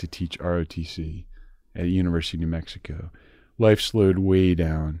 I went to teach ROTC at University of New Mexico. Life slowed way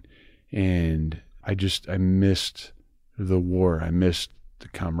down, and I missed the war. I missed the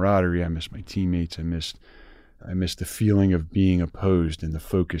camaraderie. I missed my teammates. I missed the feeling of being opposed and the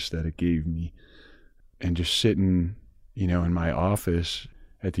focus that it gave me. And just sitting, in my office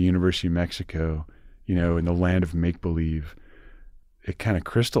at the University of Mexico, in the land of make-believe, it kind of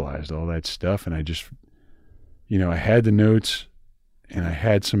crystallized all that stuff. And I just, I had the notes, and I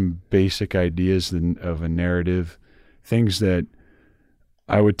had some basic ideas of a narrative, things that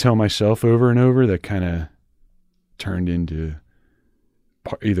I would tell myself over and over that kind of turned into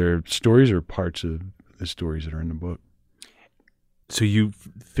either stories or parts of the stories that are in the book. So you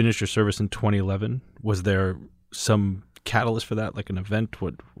finished your service in 2011. Was there some catalyst for that, like an event?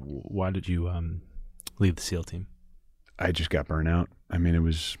 Why did you leave the SEAL team? I just got burnt out. I mean, it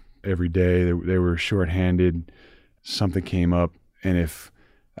was every day. They were shorthanded. Something came up, and if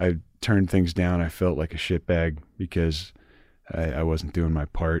I turned things down, I felt like a shitbag because I wasn't doing my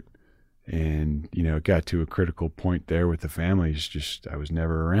part. And, it got to a critical point there with the families. Just, I was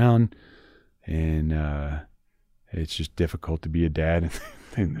never around. And it's just difficult to be a dad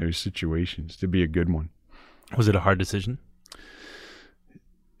in those situations, to be a good one. Was it a hard decision?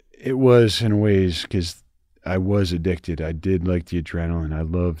 It was in ways, because I was addicted. I did like the adrenaline. I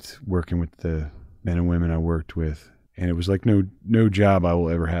loved working with the men and women I worked with. And it was like no job I will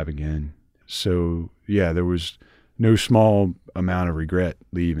ever have again. So, yeah, there was no small amount of regret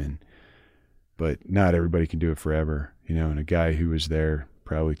leaving. But not everybody can do it forever, and a guy who was there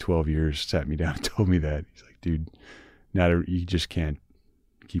probably 12 years sat me down and told me that. He's like, dude, you just can't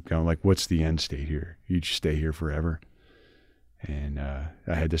keep going. Like, what's the end state here? You just stay here forever. And I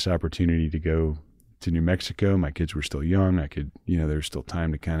had this opportunity to go to New Mexico. My kids were still young. I could, there was still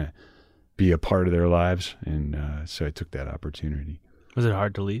time to kind of be a part of their lives. And so I took that opportunity. Was it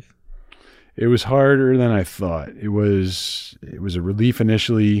hard to leave? It was harder than I thought. It was a relief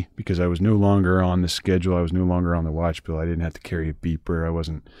initially because I was no longer on the schedule. I was no longer on the watch bill. I didn't have to carry a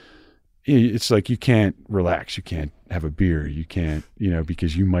beeper. It's like you can't relax. You can't have a beer. You can't,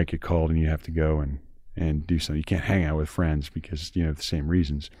 because you might get called and you have to go and do something. You can't hang out with friends because, the same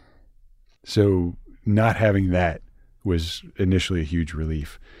reasons. So not having that was initially a huge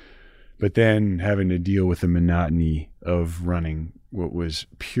relief. But then having to deal with the monotony of running what was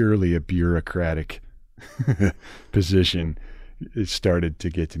purely a bureaucratic position, it started to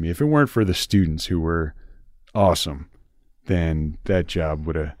get to me. If it weren't for the students who were awesome, then that job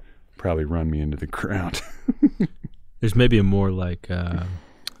would have probably run me into the ground. There's maybe a more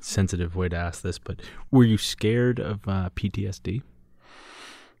sensitive way to ask this, but were you scared of PTSD?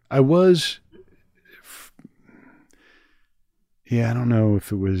 I was. Yeah, I don't know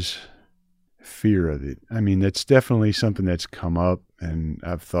if it was fear of it. I mean, that's definitely something that's come up and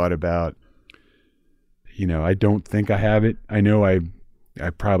I've thought about. I don't think I have it. I know I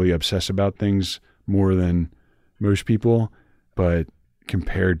probably obsess about things more than most people, but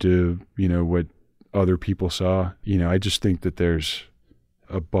compared to, what other people saw, I just think that there's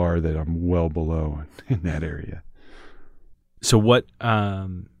a bar that I'm well below in that area. So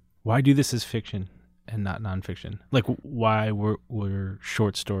why do this as fiction and not nonfiction? Like, why were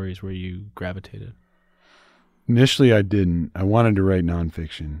short stories where you gravitated? Initially, I didn't. I wanted to write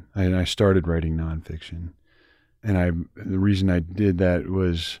nonfiction, and I started writing nonfiction. And the reason I did that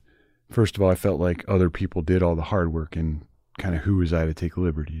was, first of all, I felt like other people did all the hard work, and kind of who was I to take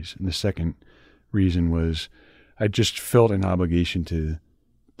liberties? And the second reason was I just felt an obligation to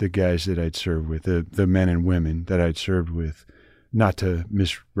the guys that I'd served with, the men and women that I'd served with, not to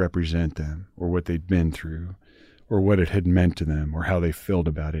misrepresent them or what they'd been through or what it had meant to them or how they felt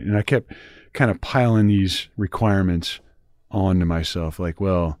about it. And I kept kind of piling these requirements onto myself, like,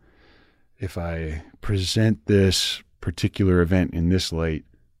 well, if I present this particular event in this light,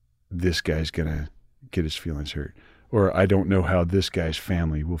 this guy's going to get his feelings hurt. Or I don't know how this guy's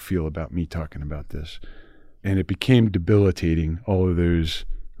family will feel about me talking about this. And it became debilitating, all of those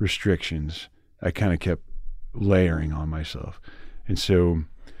restrictions. I kind of kept layering on myself. And so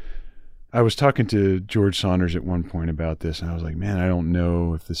I was talking to George Saunders at one point about this, and I was like, man, I don't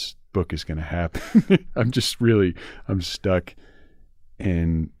know if this book is going to happen. I'm stuck.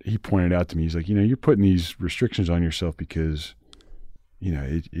 And he pointed out to me, he's like, you're putting these restrictions on yourself because,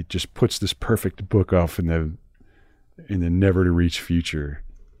 it just puts this perfect book off in the never to reach future.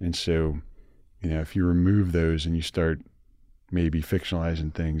 And so, if you remove those and you start maybe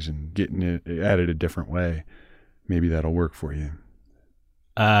fictionalizing things and getting it at it a different way, maybe that'll work for you.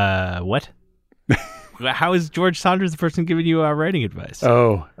 What? How is George Saunders the person giving you writing advice?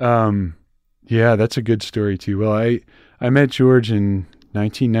 Oh, yeah, that's a good story too. Well, I met George in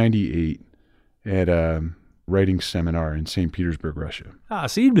 1998 at a writing seminar in St. Petersburg, Russia. Ah,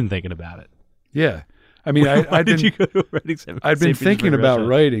 so you'd been thinking about it. Yeah. I mean, Why did you go to a writing seminar? I'd been in St. thinking Petersburg, about Russia?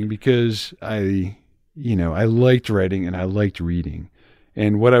 writing because I liked writing and I liked reading.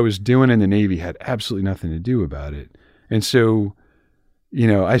 And what I was doing in the Navy had absolutely nothing to do about it. And so,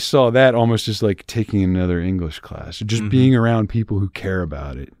 I saw that almost as like taking another English class. Just being around people who care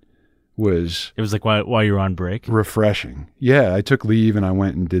about it was... It was like while you were on break? Refreshing. Yeah, I took leave and I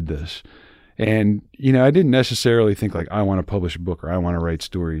went and did this. And, I didn't necessarily think like I want to publish a book or I want to write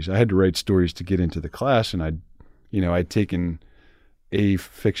stories. I had to write stories to get into the class, and I'd taken a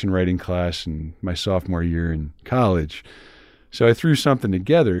fiction writing class in my sophomore year in college. So I threw something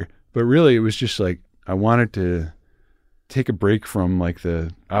together, but really it was just like I wanted to take a break from like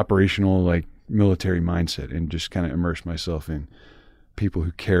the operational like military mindset and just kind of immerse myself in people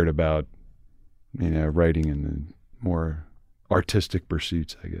who cared about, writing and the more artistic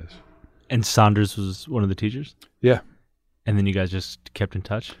pursuits, I guess. And Saunders was one of the teachers? Yeah. And then you guys just kept in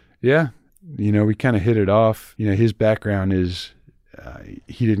touch? Yeah. We kind of hit it off. His background is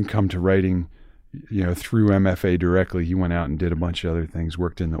he didn't come to writing, through MFA directly. He went out and did a bunch of other things,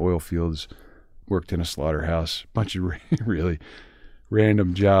 worked in the oil fields, worked in a slaughterhouse, a bunch of really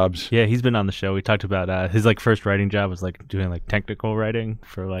random jobs. Yeah, he's been on the show. We talked about his like first writing job was like doing like technical writing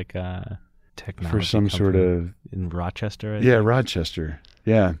for like technology For some sort of... in Rochester. Yeah, Rochester.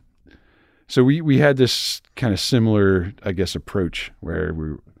 Yeah. So we had this kind of similar, I guess, approach where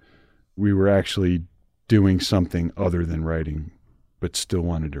we were actually doing something other than writing, but still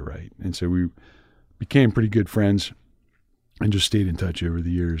wanted to write. And so we became pretty good friends and just stayed in touch over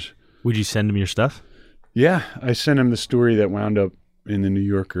the years. Would you send him your stuff? Yeah, I sent him the story that wound up in the New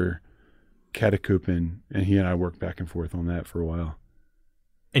Yorker, Catacupin, and he and I worked back and forth on that for a while.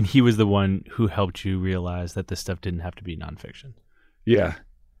 And he was the one who helped you realize that this stuff didn't have to be nonfiction. Yeah.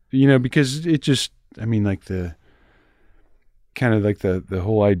 Because it just, like the kind of like the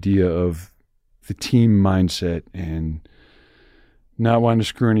whole idea of the team mindset and not wanting to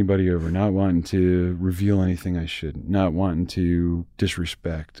screw anybody over, not wanting to reveal anything I shouldn't, not wanting to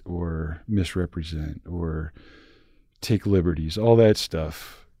disrespect or misrepresent or take liberties, all that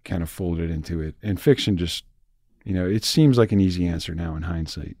stuff kind of folded into it. And fiction just, it seems like an easy answer now in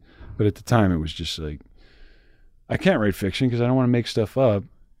hindsight. But at the time it was just like, I can't write fiction because I don't want to make stuff up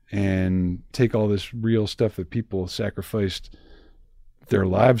and take all this real stuff that people sacrificed their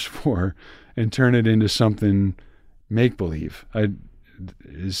lives for and turn it into something make-believe.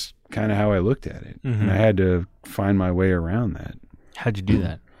 Is kind of how I looked at it. Mm-hmm. And I had to find my way around that. How'd you do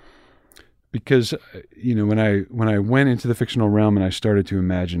that? Because, when I went into the fictional realm and I started to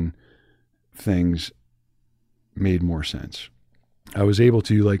imagine things made more sense. I was able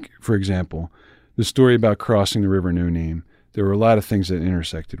to, like, for example, the story about crossing the river No Name, there were a lot of things that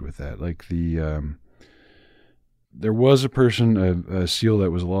intersected with that. Like there was a person, a SEAL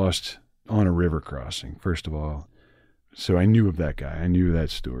that was lost on a river crossing, first of all. So I knew of that guy. I knew that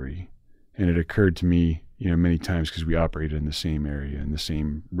story. And it occurred to me, many times because we operated in the same area, in the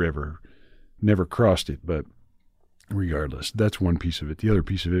same river. Never crossed it, but regardless, that's one piece of it. The other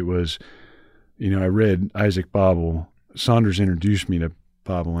piece of it was, I read Isaac Babel. Saunders introduced me to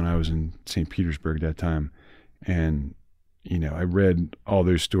Babel when I was in St. Petersburg that time. And, I read all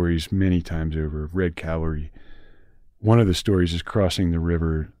those stories many times over, read Cavalry. One of the stories is crossing the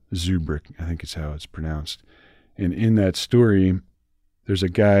river Zubrik, I think it's how it's pronounced. And in that story, there's a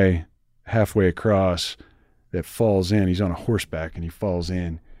guy halfway across that falls in. He's on a horseback and he falls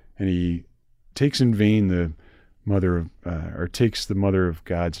in and he takes in vain the mother of, or takes the mother of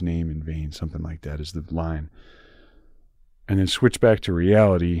God's name in vain, something like that is the line. And then switch back to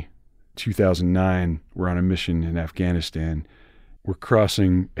reality. 2009, we're on a mission in Afghanistan. We're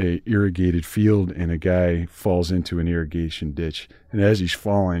crossing a irrigated field and a guy falls into an irrigation ditch. And as he's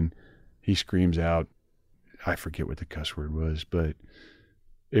falling, he screams out, I forget what the cuss word was, but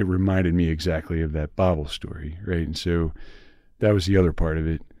it reminded me exactly of that Babel story, right? And so that was the other part of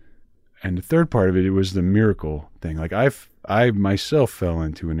it. And the third part of it, it was the miracle thing. Like I myself fell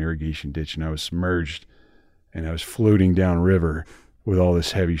into an irrigation ditch and I was submerged and I was floating down river with all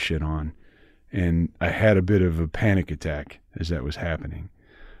this heavy shit on. And I had a bit of a panic attack as that was happening.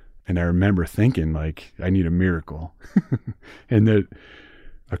 And I remember thinking, like, I need a miracle. And then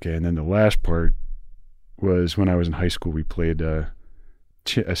the last part was when I was in high school, we played a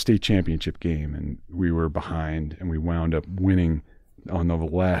state championship game, and we were behind, and we wound up winning on the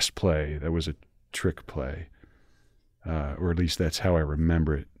last play. That was a trick play, or at least that's how I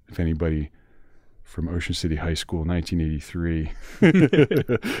remember it. If anybody from Ocean City High School, 1983,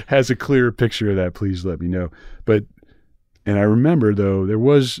 has a clearer picture of that, please let me know. And I remember, though, there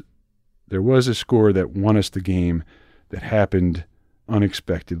was a score that won us the game that happened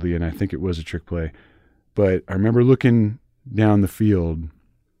unexpectedly, and I think it was a trick play. But I remember looking down the field,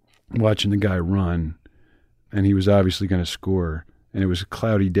 watching the guy run, and he was obviously going to score. And it was a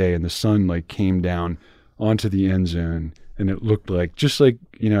cloudy day, and the sun like came down onto the end zone, and it looked like, just like,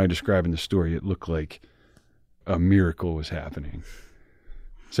 you know, I described in the story, it looked like a miracle was happening.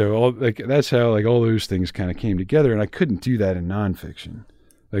 So that's how like all those things kind of came together, and I couldn't do that in nonfiction.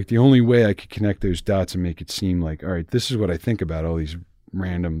 Like the only way I could connect those dots and make it seem like, all right, this is what I think about all these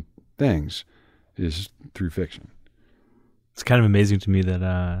random things, is through fiction. It's kind of amazing to me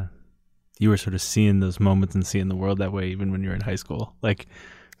that you were sort of seeing those moments and seeing the world that way, even when you were in high school, like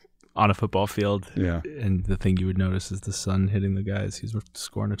on a football field. Yeah. And the thing you would notice is the sun hitting the guys who's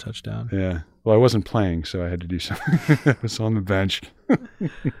scoring a touchdown. Yeah. Well, I wasn't playing, so I had to do something. I was on the bench.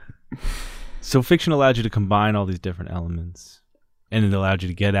 So fiction allowed you to combine all these different elements, and it allowed you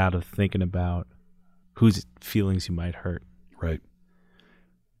to get out of thinking about whose feelings you might hurt. Right.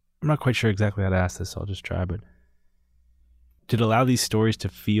 I'm not quite sure exactly how to ask this, so I'll just try, but did it allow these stories to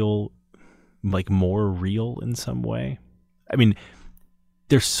feel like more real in some way? I mean,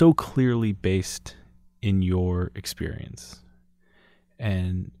 they're so clearly based in your experience,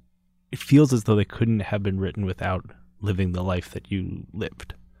 and it feels as though they couldn't have been written without living the life that you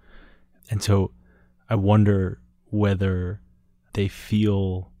lived. And so I wonder whether they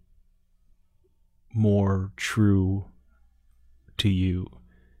feel more true to you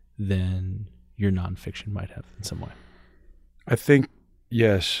than your nonfiction might have in some way. I think,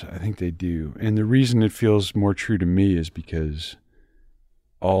 yes, I think they do. And the reason it feels more true to me is because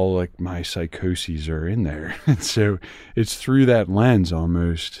all like my psychoses are in there. And so it's through that lens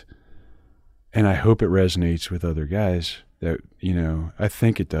almost. And I hope it resonates with other guys that, you know, I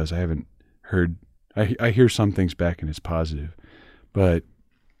think it does. I haven't heard, I hear some things back and it's positive, but,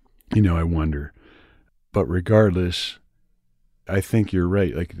 you know, I wonder. But regardless, I think you're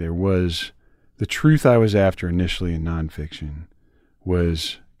right. Like there was, the truth I was after initially in nonfiction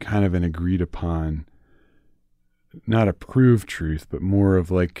was kind of an agreed upon, not a proved truth, but more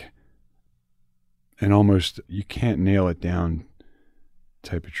of like an almost, you can't nail it down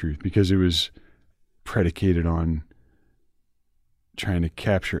type of truth, because it was predicated on trying to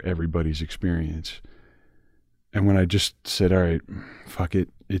capture everybody's experience. And when I just said, all right, fuck it,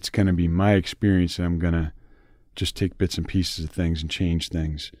 it's going to be my experience and I'm going to just take bits and pieces of things and change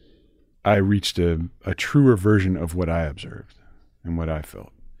things, I reached a truer version of what I observed and what I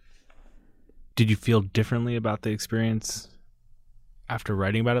felt. Did you feel differently about the experience after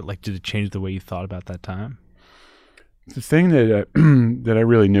writing about it? Like, did it change the way you thought about that time? The thing that that I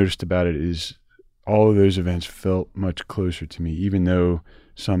really noticed about it is all of those events felt much closer to me, even though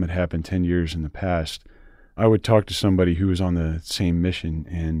some had happened 10 years in the past. I would talk to somebody who was on the same mission,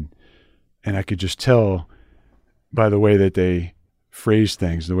 and I could just tell by the way that they phrased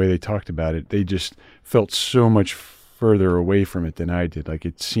things, the way they talked about it, they just felt so much further away from it than I did. Like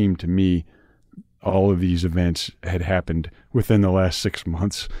it seemed to me all of these events had happened within the last 6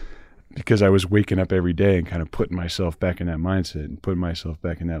 months, because I was waking up every day and kind of putting myself back in that mindset and putting myself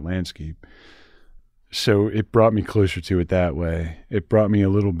back in that landscape. So it brought me closer to it that way. It brought me a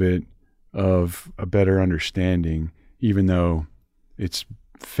little bit of a better understanding, even though it's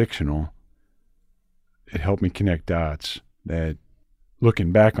fictional. It helped me connect dots that,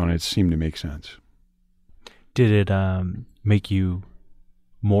 looking back on it, seemed to make sense. Did it make you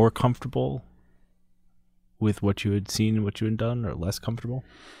more comfortable with what you had seen and what you had done, or less comfortable?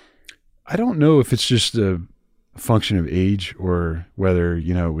 I don't know if it's just a function of age or whether,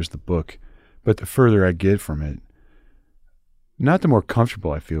 you know, it was the book, but the further I get from it, not the more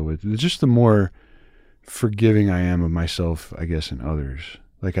comfortable I feel with it, just the more forgiving I am of myself, I guess, and others.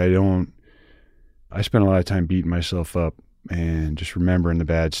 Like I spend a lot of time beating myself up and just remembering the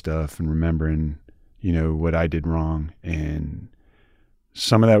bad stuff and remembering, you know, what I did wrong. And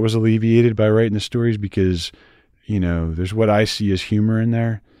some of that was alleviated by writing the stories, because, you know, there's what I see as humor in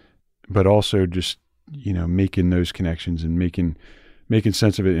there, but also just making those connections and making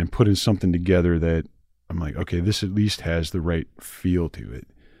sense of it and putting something together that I'm like, okay, this at least has the right feel to it,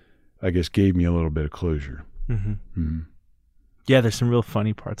 I guess gave me a little bit of closure. Mm-hmm. Mm-hmm. Yeah, there's some real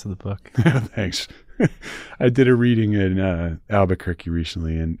funny parts of the book. Thanks. I did a reading in Albuquerque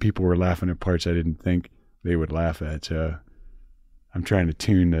recently, and people were laughing at parts I didn't think they would laugh at. So I'm trying to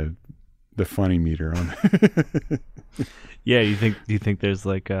tune the funny meter on. Yeah, do you think there's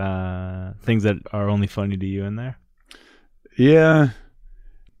like things that are only funny to you in there? Yeah,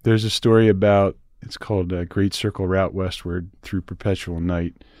 there's a story about, it's called Great Circle Route Westward Through Perpetual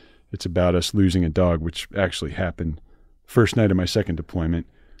Night. It's about us losing a dog, which actually happened first night of my second deployment.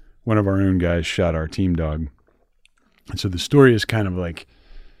 One of our own guys shot our team dog. And so the story is kind of like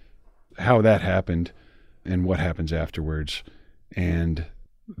how that happened and what happens afterwards. And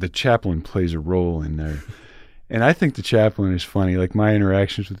the chaplain plays a role in there. And I think the chaplain is funny. Like, my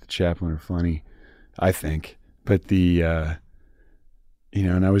interactions with the chaplain are funny, I think. But and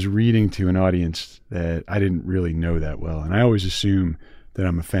I was reading to an audience that I didn't really know that well. And I always assume that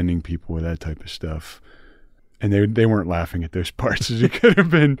I'm offending people with that type of stuff. And they weren't laughing at those parts. It could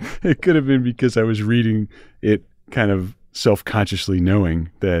have been because I was reading it kind of self-consciously, knowing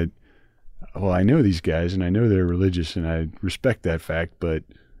that, well, I know these guys and I know they're religious and I respect that fact, but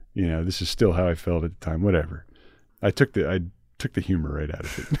this is still how I felt at the time. Whatever. I took the humor right out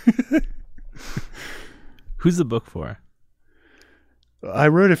of it. Who's the book for? I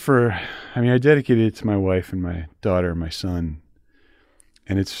wrote it I dedicated it to my wife and my daughter and my son.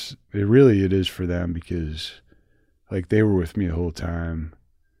 And it is for them, because like, they were with me the whole time.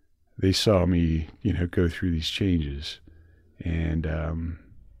 They saw me, go through these changes. And,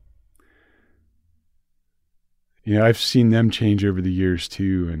 I've seen them change over the years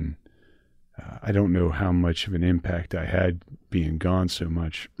too. And I don't know how much of an impact I had being gone so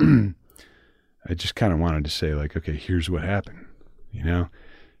much. I just kind of wanted to say, like, okay, here's what happened,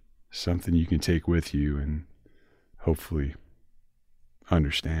 something you can take with you and hopefully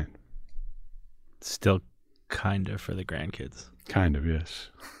understand. Still kind of for the grandkids. Kind of, yes.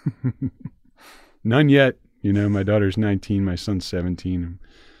 None yet. My daughter's 19, my son's 17.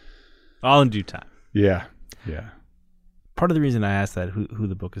 All in due time. Yeah. Part of the reason I asked that, who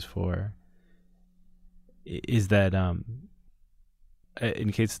the book is for, is that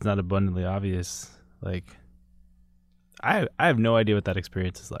in case it's not abundantly obvious, like, I have no idea what that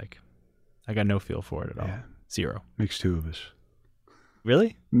experience is like. I got no feel for it at all. Zero. Makes two of us.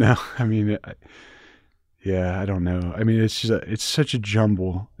 Really? No, I mean, I don't know. I mean, it's such a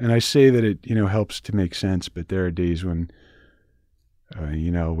jumble, and I say that it helps to make sense, but there are days when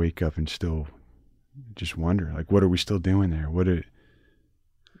I'll wake up and still just wonder, like, what are we still doing there?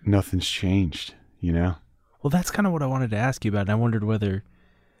 Nothing's changed, Well, that's kind of what I wanted to ask you about, and I wondered whether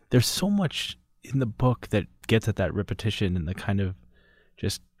there's so much in the book that gets at that repetition and the kind of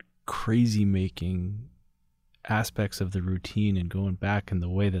just crazy making aspects of the routine and going back, and the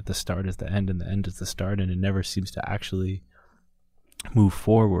way that the start is the end and the end is the start, and it never seems to actually move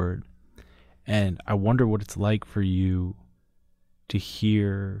forward. And I wonder what it's like for you to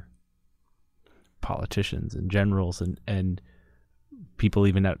hear politicians and generals and people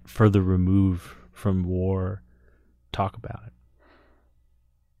even at further remove from war talk about it.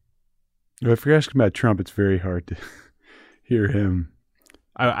 If you're asking about Trump, it's very hard to hear him.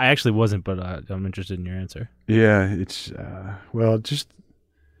 I actually wasn't, but I'm interested in your answer. Yeah, it's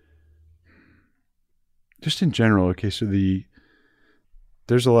just in general. Okay, so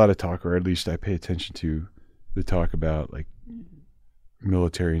there's a lot of talk, or at least I pay attention to the talk about, like,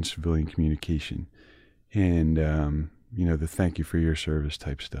 military and civilian communication, and the thank you for your service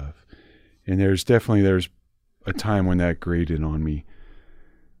type stuff. And there's a time when that grated on me.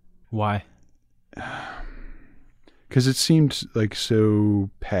 Why? Because it seemed like so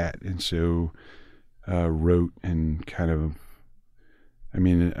pat and so rote and kind of, I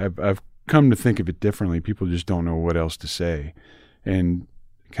mean, I've come to think of it differently. People just don't know what else to say. And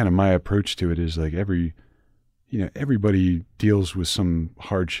kind of my approach to it is like everybody deals with some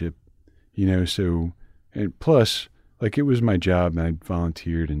hardship, so, and plus, like, it was my job and I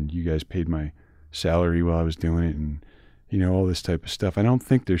volunteered and you guys paid my salary while I was doing it and, all this type of stuff. I don't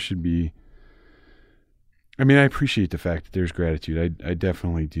think there should be, I mean, I appreciate the fact that there's gratitude. I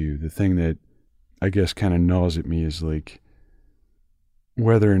definitely do. The thing that I guess kind of gnaws at me is, like,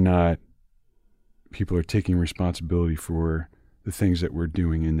 whether or not people are taking responsibility for the things that we're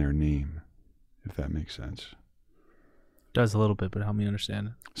doing in their name, if that makes sense. Does a little bit, but help me understand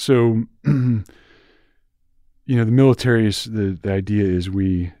it. So, the military is, the idea is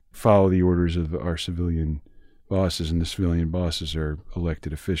we follow the orders of our civilian bosses, and the civilian bosses are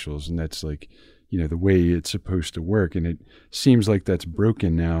elected officials, and that's like, the way it's supposed to work. And it seems like that's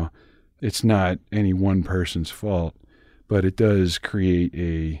broken now. It's not any one person's fault, but it does create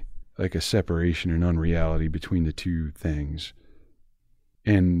a separation and unreality between the two things.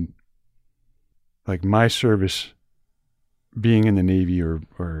 And like my service, being in the Navy or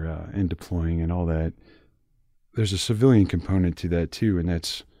in deploying and all that, there's a civilian component to that too, and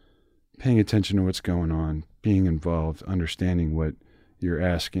that's paying attention to what's going on, being involved, understanding what you're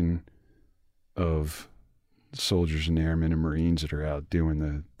asking of soldiers and airmen and Marines that are out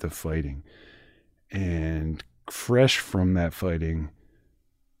doing the fighting. And fresh from that fighting,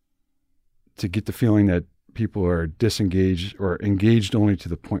 to get the feeling that people are disengaged or engaged only to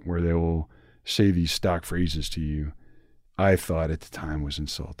the point where they will say these stock phrases to you, I thought at the time was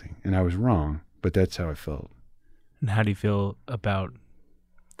insulting. And I was wrong, but that's how I felt. And how do you feel about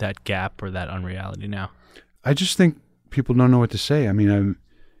that gap or that unreality now? I just think people don't know what to say. I mean,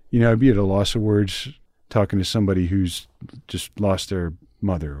 I'd be at a loss of words talking to somebody who's just lost their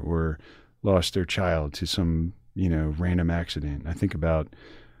mother or lost their child to some, random accident. I think about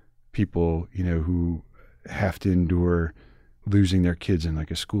people, who have to endure losing their kids in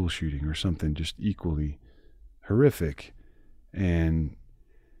like a school shooting or something just equally horrific. And,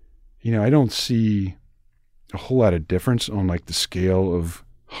 I don't see a whole lot of difference on like the scale of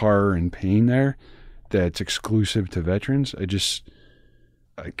horror and pain there that's exclusive to veterans.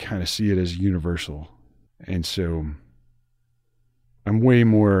 I kind of see it as universal. And so I'm way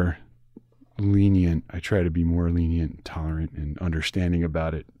more lenient. I try to be more lenient, tolerant, and understanding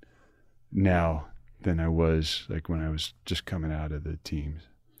about it now than I was like when I was just coming out of the teams.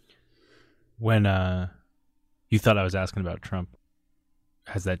 When you thought I was asking about Trump,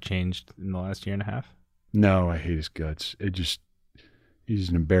 has that changed in the last year and a half? No, I hate his guts. He's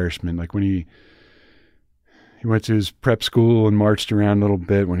an embarrassment. Like when he went to his prep school and marched around a little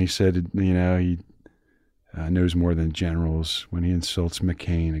bit, when he said, he knows more than generals, when he insults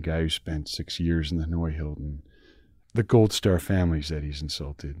McCain, a guy who spent 6 years in the Hanoi Hilton, the Gold Star families that he's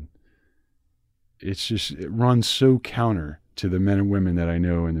insulted. It runs so counter to the men and women that I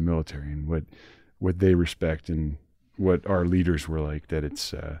know in the military and what they respect and what our leaders were like, that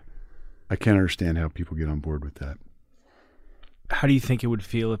I can't understand how people get on board with that. How do you think it would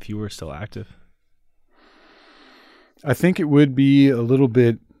feel if you were still active? I think it would be a little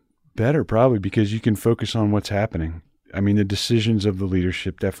bit better, probably, because you can focus on what's happening. I mean, the decisions of the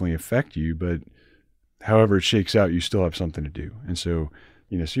leadership definitely affect you, but however it shakes out, you still have something to do. And so,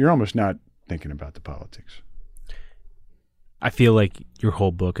 so you're almost not thinking about the politics. I feel like your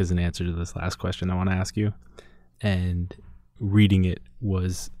whole book is an answer to this last question I want to ask you. And reading it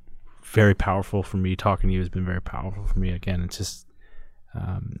was very powerful for me. Talking to you has been very powerful for me. Again, it's just,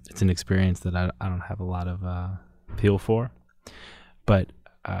 it's an experience that I don't have a lot of feel for. But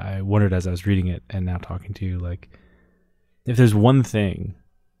I wondered as I was reading it and now talking to you, like, if there's one thing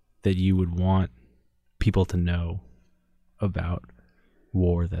that you would want people to know about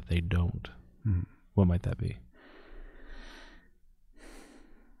war that they don't, what might that be?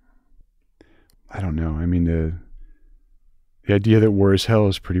 I don't know. I mean, the idea that war is hell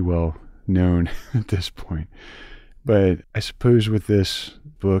is pretty well known at this point. But I suppose with this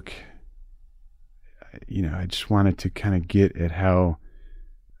book, I just wanted to kind of get at how,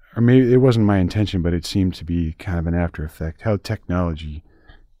 or maybe it wasn't my intention, but it seemed to be kind of an after effect, how technology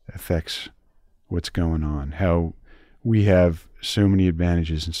affects what's going on, how we have so many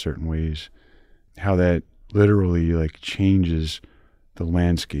advantages in certain ways, how that literally like changes the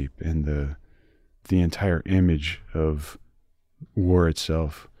landscape and the entire image of war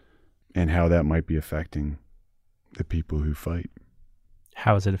itself, and how that might be affecting the people who fight.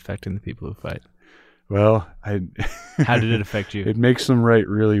 How is it affecting the people who fight? Well, how did it affect you? It makes them write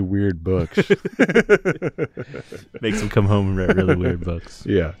really weird books. Makes them come home and write really weird books.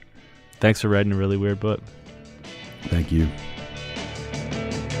 Yeah. Thanks for writing a really weird book. Thank you.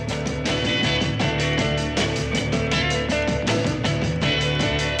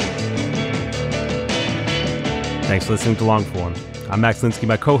 Thanks for listening to Longform. I'm Max Linsky.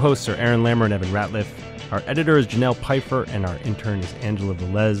 My co-hosts are Aaron Lammer and Evan Ratliff. Our editor is Janelle Pfeiffer, and our intern is Angela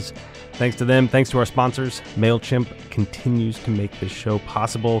Velez. Thanks to them. Thanks to our sponsors. MailChimp continues to make this show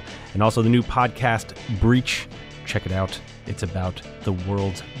possible. And also the new podcast, Breach. Check it out. It's about the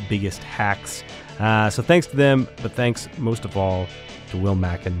world's biggest hacks. So thanks to them, but thanks most of all to Will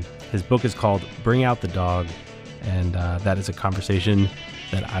Mackin. His book is called Bring Out the Dog, and that is a conversation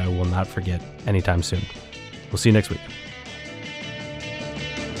that I will not forget anytime soon. We'll see you next week.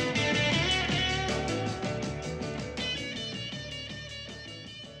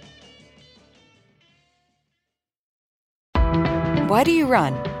 Why do you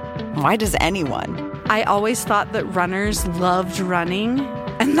run? Why does anyone? I always thought that runners loved running,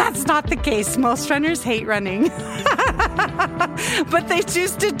 and that's not the case. Most runners hate running, but they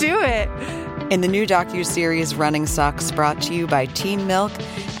choose to do it. In the new docuseries Running Sucks, brought to you by Teen Milk,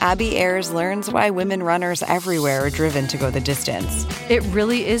 Abby Ayers learns why women runners everywhere are driven to go the distance. It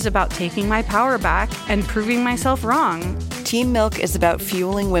really is about taking my power back and proving myself wrong. Teen Milk is about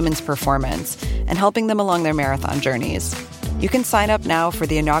fueling women's performance and helping them along their marathon journeys. You can sign up now for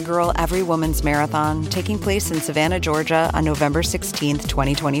the inaugural Every Woman's Marathon taking place in Savannah, Georgia on November 16th,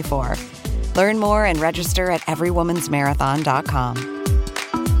 2024. Learn more and register at everywomansmarathon.com.